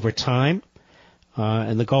that over time.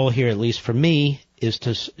 And the goal here, at least for me, is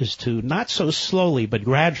to not so slowly but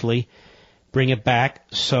gradually bring it back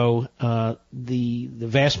so the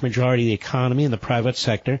vast majority of the economy and the private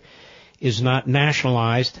sector is not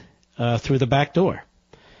nationalized through the back door.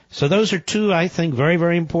 So those are two, I think, very,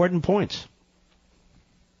 very important points.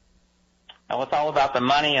 Well, it's all about the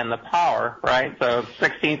money and the power, right? So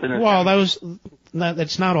 16th and the... Well,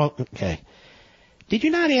 that's not all... Okay. Did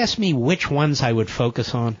you not ask me which ones I would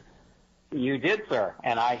focus on? You did, sir,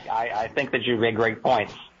 and I think that you made great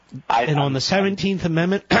points. And on the 17th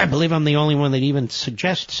Amendment, I believe I'm the only one that even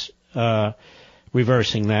suggests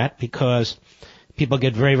reversing that, because people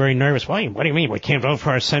get very, very nervous. Why? What do you mean? We can't vote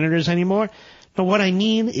for our senators anymore? But what I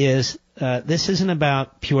mean is this isn't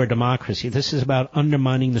about pure democracy. This is about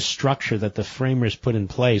undermining the structure that the framers put in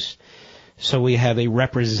place so we have a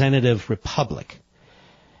representative republic.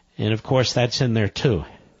 And, of course, that's in there, too.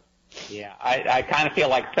 Yeah, I kind of feel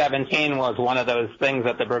like 17 was one of those things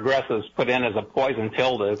that the progressives put in as a poison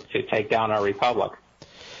pill to take down our republic.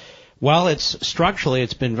 Well, structurally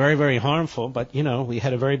it's been very, very harmful, but, we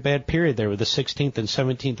had a very bad period there with the 16th and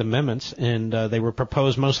 17th Amendments, and they were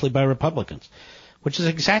proposed mostly by Republicans, which is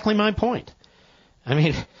exactly my point. I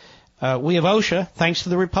mean, we have OSHA, thanks to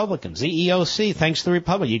the Republicans. The EOC, thanks to the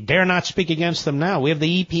Republicans. You dare not speak against them now. We have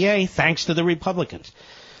the EPA, thanks to the Republicans.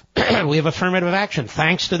 We have affirmative action,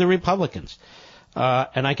 thanks to the Republicans.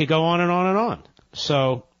 And I could go on and on and on.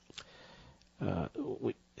 So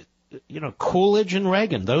Coolidge and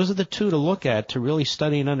Reagan. Those are the two to look at to really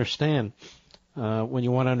study and understand when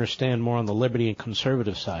you want to understand more on the liberty and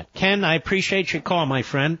conservative side. Ken, I appreciate your call, my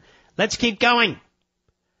friend. Let's keep going.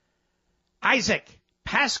 Isaac,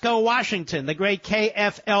 Pasco, Washington, the great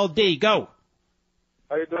KFLD. Go.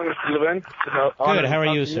 How you doing, Mr. Levin? Good. How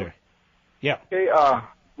are you, sir? Yeah. Okay,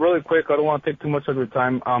 really quick, I don't want to take too much of your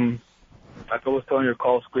time. Like I was telling your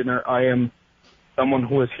call screener, I am someone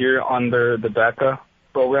who is here under the DACA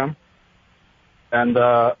program. And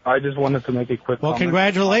I just wanted to make a quick comment.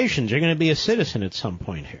 Congratulations. You're going to be a citizen at some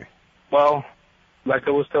point here. Well, like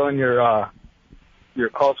I was telling your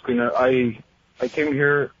call screener, I came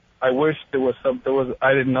here. I wish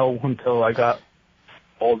I didn't know until I got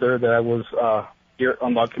older that I was here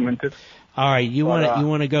undocumented. All right, you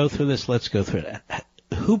want to go through this? Let's go through it.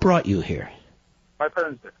 Who brought you here? My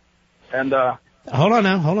parents did. And hold on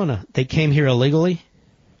now. They came here illegally?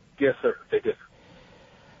 Yes, sir, they did.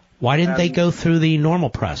 Why didn't they go through the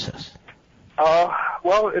normal process?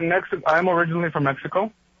 Well, in Mexico, I'm originally from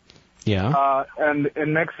Mexico. Yeah. And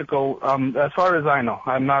in Mexico, as far as I know,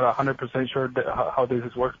 I'm not 100% sure how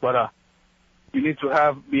this works, but you need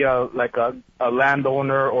to be a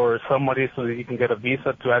landowner or somebody so that you can get a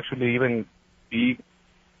visa to actually even be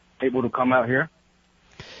able to come out here.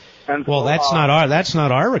 And well, so, that's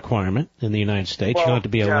not our requirement in the United States. You don't have to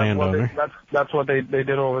be a landowner. Well, that's what they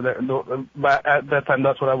did over there. But at that time,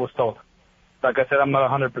 that's what I was told. Like I said, I'm not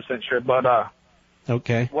 100% sure, but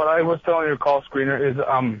okay. What I was telling your call screener is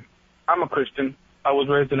I'm a Christian. I was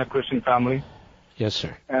raised in a Christian family. Yes,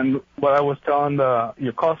 sir. And what I was telling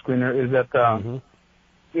your call screener is that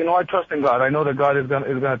I trust in God. I know that God is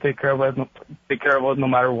gonna take care of us no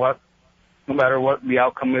matter what the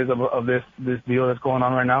outcome is of this deal that's going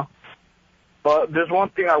on right now. But there's one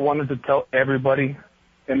thing I wanted to tell everybody,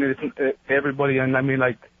 and I mean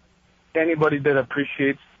like anybody that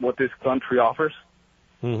appreciates what this country offers.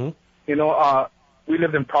 Mm-hmm. We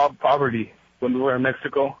lived in poverty when we were in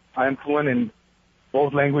Mexico. I am fluent in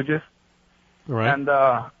both languages. Right. And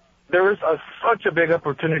there is such a big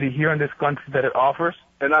opportunity here in this country that it offers.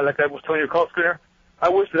 And like I was telling your call screener, I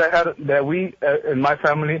wish that we in my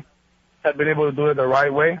family had been able to do it the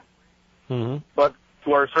right way. Mm-hmm. But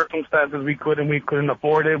to our circumstances, we couldn't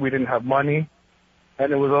afford it. We didn't have money,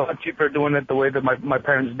 and it was a lot cheaper doing it the way that my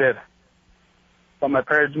parents did. But my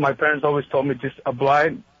parents always told me just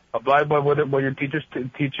abide by what your teachers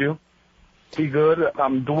teach you. Be good.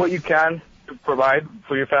 Do what you can to provide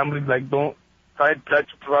for your family. Like don't try to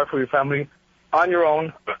provide for your family on your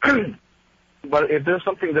own. But if there's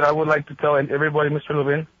something that I would like to tell everybody, Mr.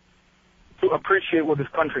 Levin, to appreciate what this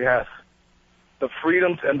country has. The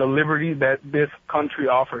freedoms and the liberty that this country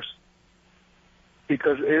offers,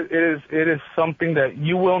 because it is something that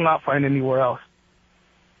you will not find anywhere else.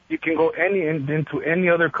 You can go into any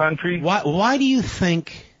other country. Why do you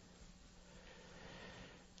think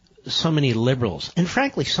so many liberals, and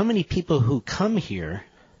frankly, so many people who come here,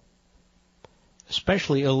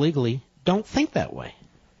 especially illegally, don't think that way?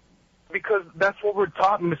 Because that's what we're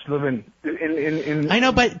taught, Mr. Levin. I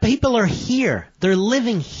know, but people are here. They're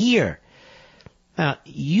living here. Now,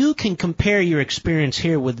 you can compare your experience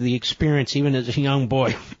here with the experience even as a young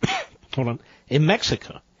boy in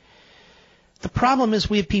Mexico. The problem is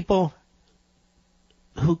we have people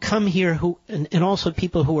who come here and also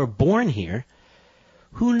people who are born here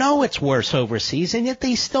who know it's worse overseas, and yet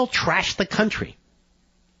they still trash the country.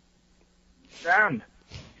 Damn.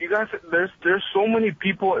 You guys, there's so many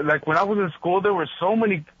people. Like when I was in school, there were so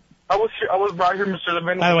many. I was brought here, Mr.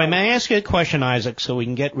 Levin. By the way, may I ask you a question, Isaac, so we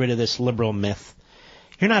can get rid of this liberal myth?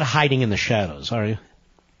 You're not hiding in the shadows, are you?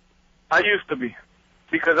 I used to be,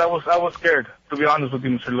 because I was scared, to be honest with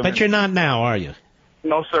you, Mr. Levin. But you're not now, are you?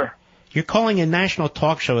 No, sir. You're calling a national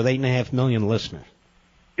talk show with 8.5 million listeners.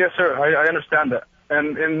 Yes, sir. I understand that.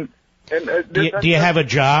 And do you have a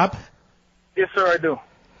job? Yes, sir, I do.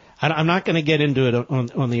 I'm not going to get into it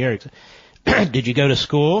on the air. Did you go to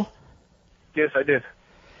school? Yes, I did.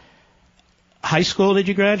 High school did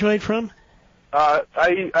you graduate from?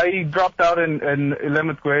 I dropped out in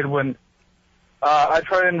 11th grade when I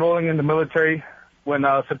tried enrolling in the military when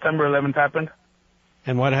September 11th happened.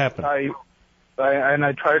 And what happened?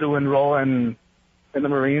 I tried to enroll in the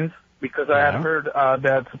Marines because I had heard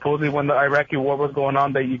that supposedly when the Iraqi war was going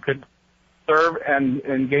on that you could serve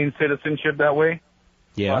and gain citizenship that way.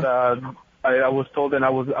 Yeah. But I was told that I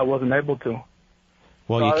wasn't able to.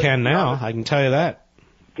 Well, you can now. I can tell you that.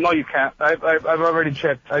 No, you can't. I've already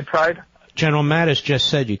checked. I tried. General Mattis just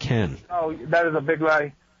said you can. No, that is a big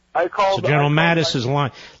lie. I called. So General Mattis is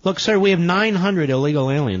lying. Look, sir, we have 900 illegal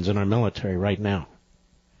aliens in our military right now.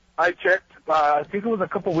 I checked. I think it was a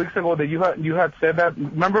couple weeks ago that you had said that.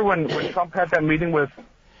 Remember when Trump had that meeting with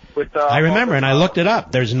I remember, and I looked it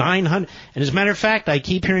up. There's 900. And as a matter of fact, I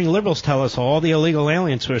keep hearing liberals tell us all the illegal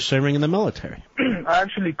aliens who are serving in the military. I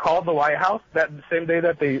actually called the White House that same day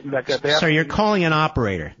that they Sir, you're calling an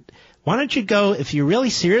operator. Why don't you go, if you're really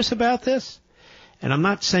serious about this, and I'm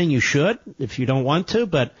not saying you should if you don't want to,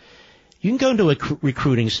 but you can go into a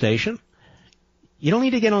recruiting station. You don't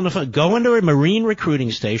need to get on the phone. Go into a Marine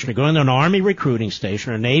recruiting station or go into an Army recruiting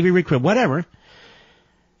station or a Navy recruit, whatever,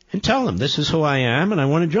 and tell them, this is who I am and I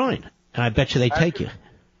want to join. And I bet you they take you.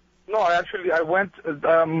 No, I went,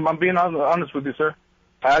 I'm being honest with you, sir.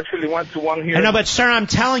 I actually went to one here. I know, but sir, I'm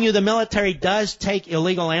telling you the military does take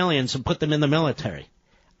illegal aliens and put them in the military.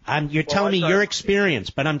 You're telling me your experience,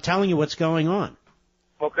 but I'm telling you what's going on.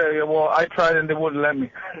 Okay, well, I tried and they wouldn't let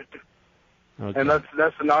me. Okay. And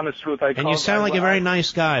that's an honest truth. And you sound like a very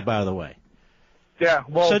nice guy, by the way. Yeah,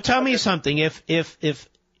 well. So tell me something. If,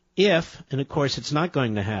 and of course it's not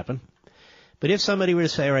going to happen, but if somebody were to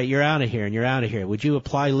say, all right, you're out of here and you're out of here, would you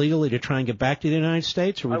apply legally to try and get back to the United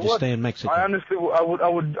States, or would you stay in Mexico? I honestly,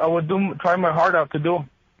 I would try my heart out to do.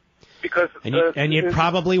 Because. And you'd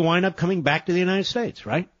probably wind up coming back to the United States,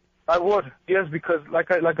 right? I would, yes, because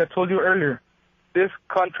like I told you earlier, this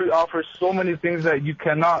country offers so many things that you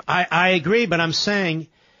cannot. I agree, but I'm saying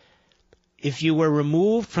if you were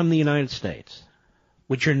removed from the United States,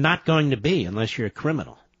 which you're not going to be unless you're a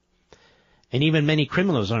criminal, and even many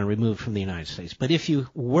criminals aren't removed from the United States, but if you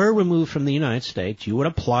were removed from the United States, you would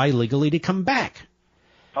apply legally to come back.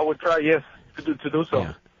 I would try, yes, to do so.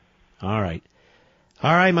 Yeah. All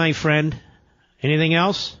right, my friend. Anything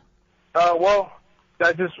else? Well,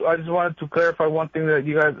 I just wanted to clarify one thing that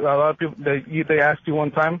you guys, a lot of people, they asked you one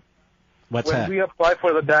time. What's that? When we apply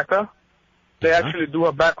for the DACA, they actually do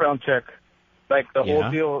a background check, like the whole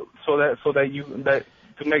deal, so that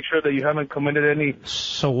to make sure that you haven't committed any.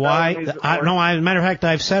 So why? As a matter of fact,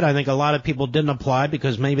 I've said I think a lot of people didn't apply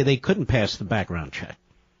because maybe they couldn't pass the background check.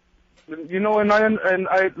 You know, and I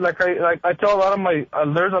tell a lot of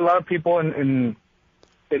there's a lot of people in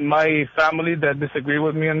my family that disagree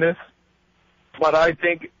with me on this. But I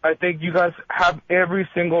think you guys have every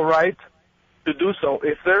single right to do so.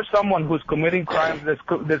 If there's someone who's committing crimes, that's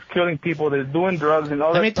killing people, that's doing drugs and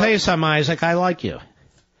all that. Let me tell you something, Isaac. I like you.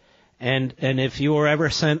 And if you were ever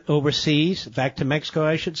sent overseas, back to Mexico,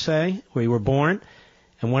 I should say, where you were born,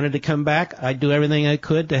 and wanted to come back, I'd do everything I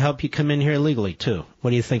could to help you come in here legally too.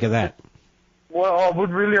 What do you think of that? Well, I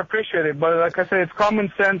would really appreciate it. But like I said, it's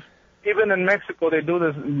common sense. Even in Mexico, they do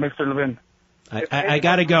this, Mr. Levin. I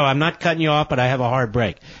got to go. I'm not cutting you off, but I have a hard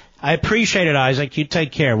break. I appreciate it, Isaac. You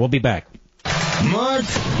take care. We'll be back. Mark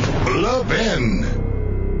Levin.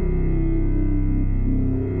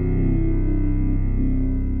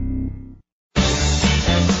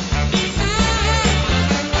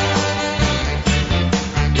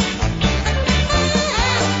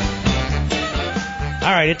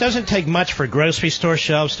 All right, it doesn't take much for grocery store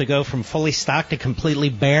shelves to go from fully stocked to completely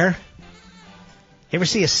bare. You ever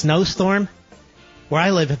see a snowstorm? Where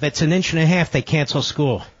I live, if it's 1.5 inches, they cancel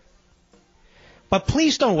school. But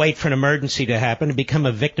please don't wait for an emergency to happen and become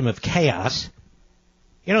a victim of chaos.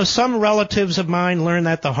 You know, some relatives of mine learned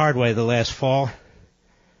that the hard way the last fall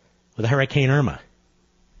with Hurricane Irma.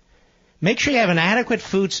 Make sure you have an adequate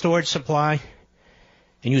food storage supply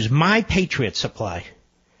and use My Patriot Supply.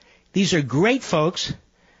 These are great folks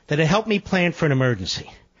that have helped me plan for an emergency.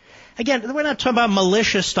 Again, we're not talking about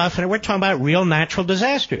malicious stuff, and we're talking about real natural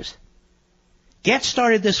disasters. Get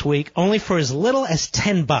started this week only for as little as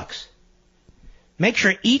 $10. Make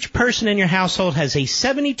sure each person in your household has a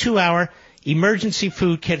 72-hour emergency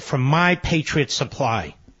food kit from My Patriot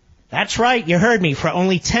Supply. That's right, you heard me. For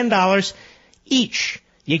only $10 each,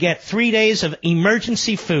 you get 3 days of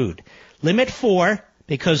emergency food. Limit 4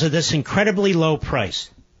 because of this incredibly low price.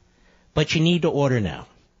 But you need to order now.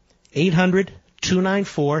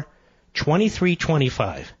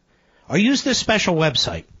 800-294-2325. Or use this special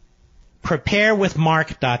website,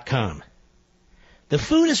 preparewithmark.com. The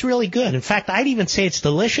food is really good. In fact, I'd even say it's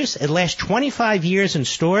delicious. It lasts 25 years in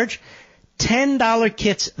storage. $10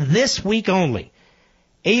 kits this week only.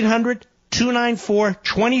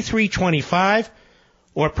 800-294-2325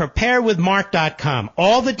 or preparewithmark.com.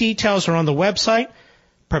 All the details are on the website,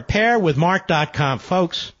 preparewithmark.com.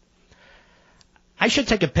 Folks, I should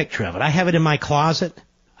take a picture of it. I have it in my closet.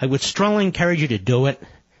 I would strongly encourage you to do it.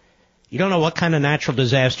 You don't know what kind of natural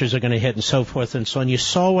disasters are going to hit and so forth and so on. You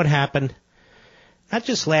saw what happened, not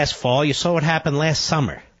just last fall, you saw what happened last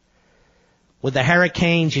summer with the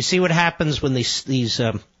hurricanes. You see what happens when these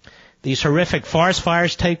horrific forest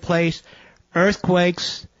fires take place,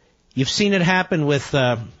 earthquakes. You've seen it happen with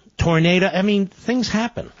tornado. I mean, things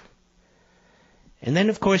happen. And then,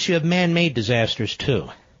 of course, you have man-made disasters, too.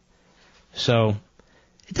 So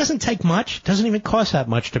it doesn't take much. It doesn't even cost that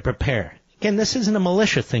much to prepare. Again, this isn't a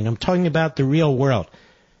militia thing. I'm talking about the real world.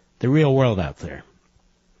 The real world out there.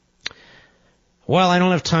 Well, I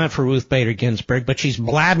don't have time for Ruth Bader Ginsburg, but she's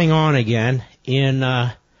blabbing on again in,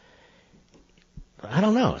 I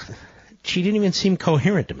don't know. She didn't even seem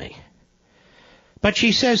coherent to me. But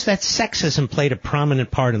she says that sexism played a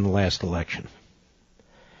prominent part in the last election.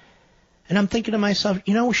 And I'm thinking to myself,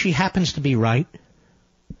 you know, she happens to be right.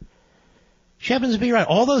 She happens to be right.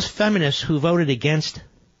 All those feminists who voted against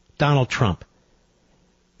Donald Trump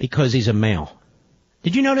because he's a male.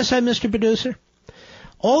 Did you notice that, Mr. Producer?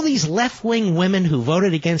 All these left-wing women who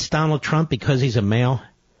voted against Donald Trump because he's a male.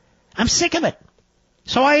 I'm sick of it.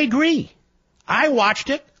 So I agree. I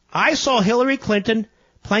watched it. I saw Hillary Clinton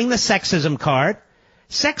playing the sexism card.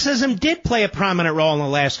 Sexism did play a prominent role in the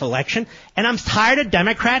last election, and I'm tired of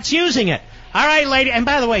Democrats using it. All right, lady. And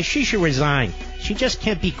by the way, she should resign. She just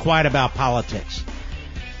can't be quiet about politics.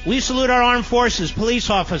 We salute our armed forces, police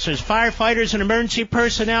officers, firefighters, and emergency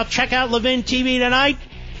personnel. Check out Levin TV tonight.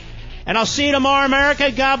 And I'll see you tomorrow,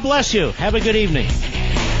 America. God bless you. Have a good evening.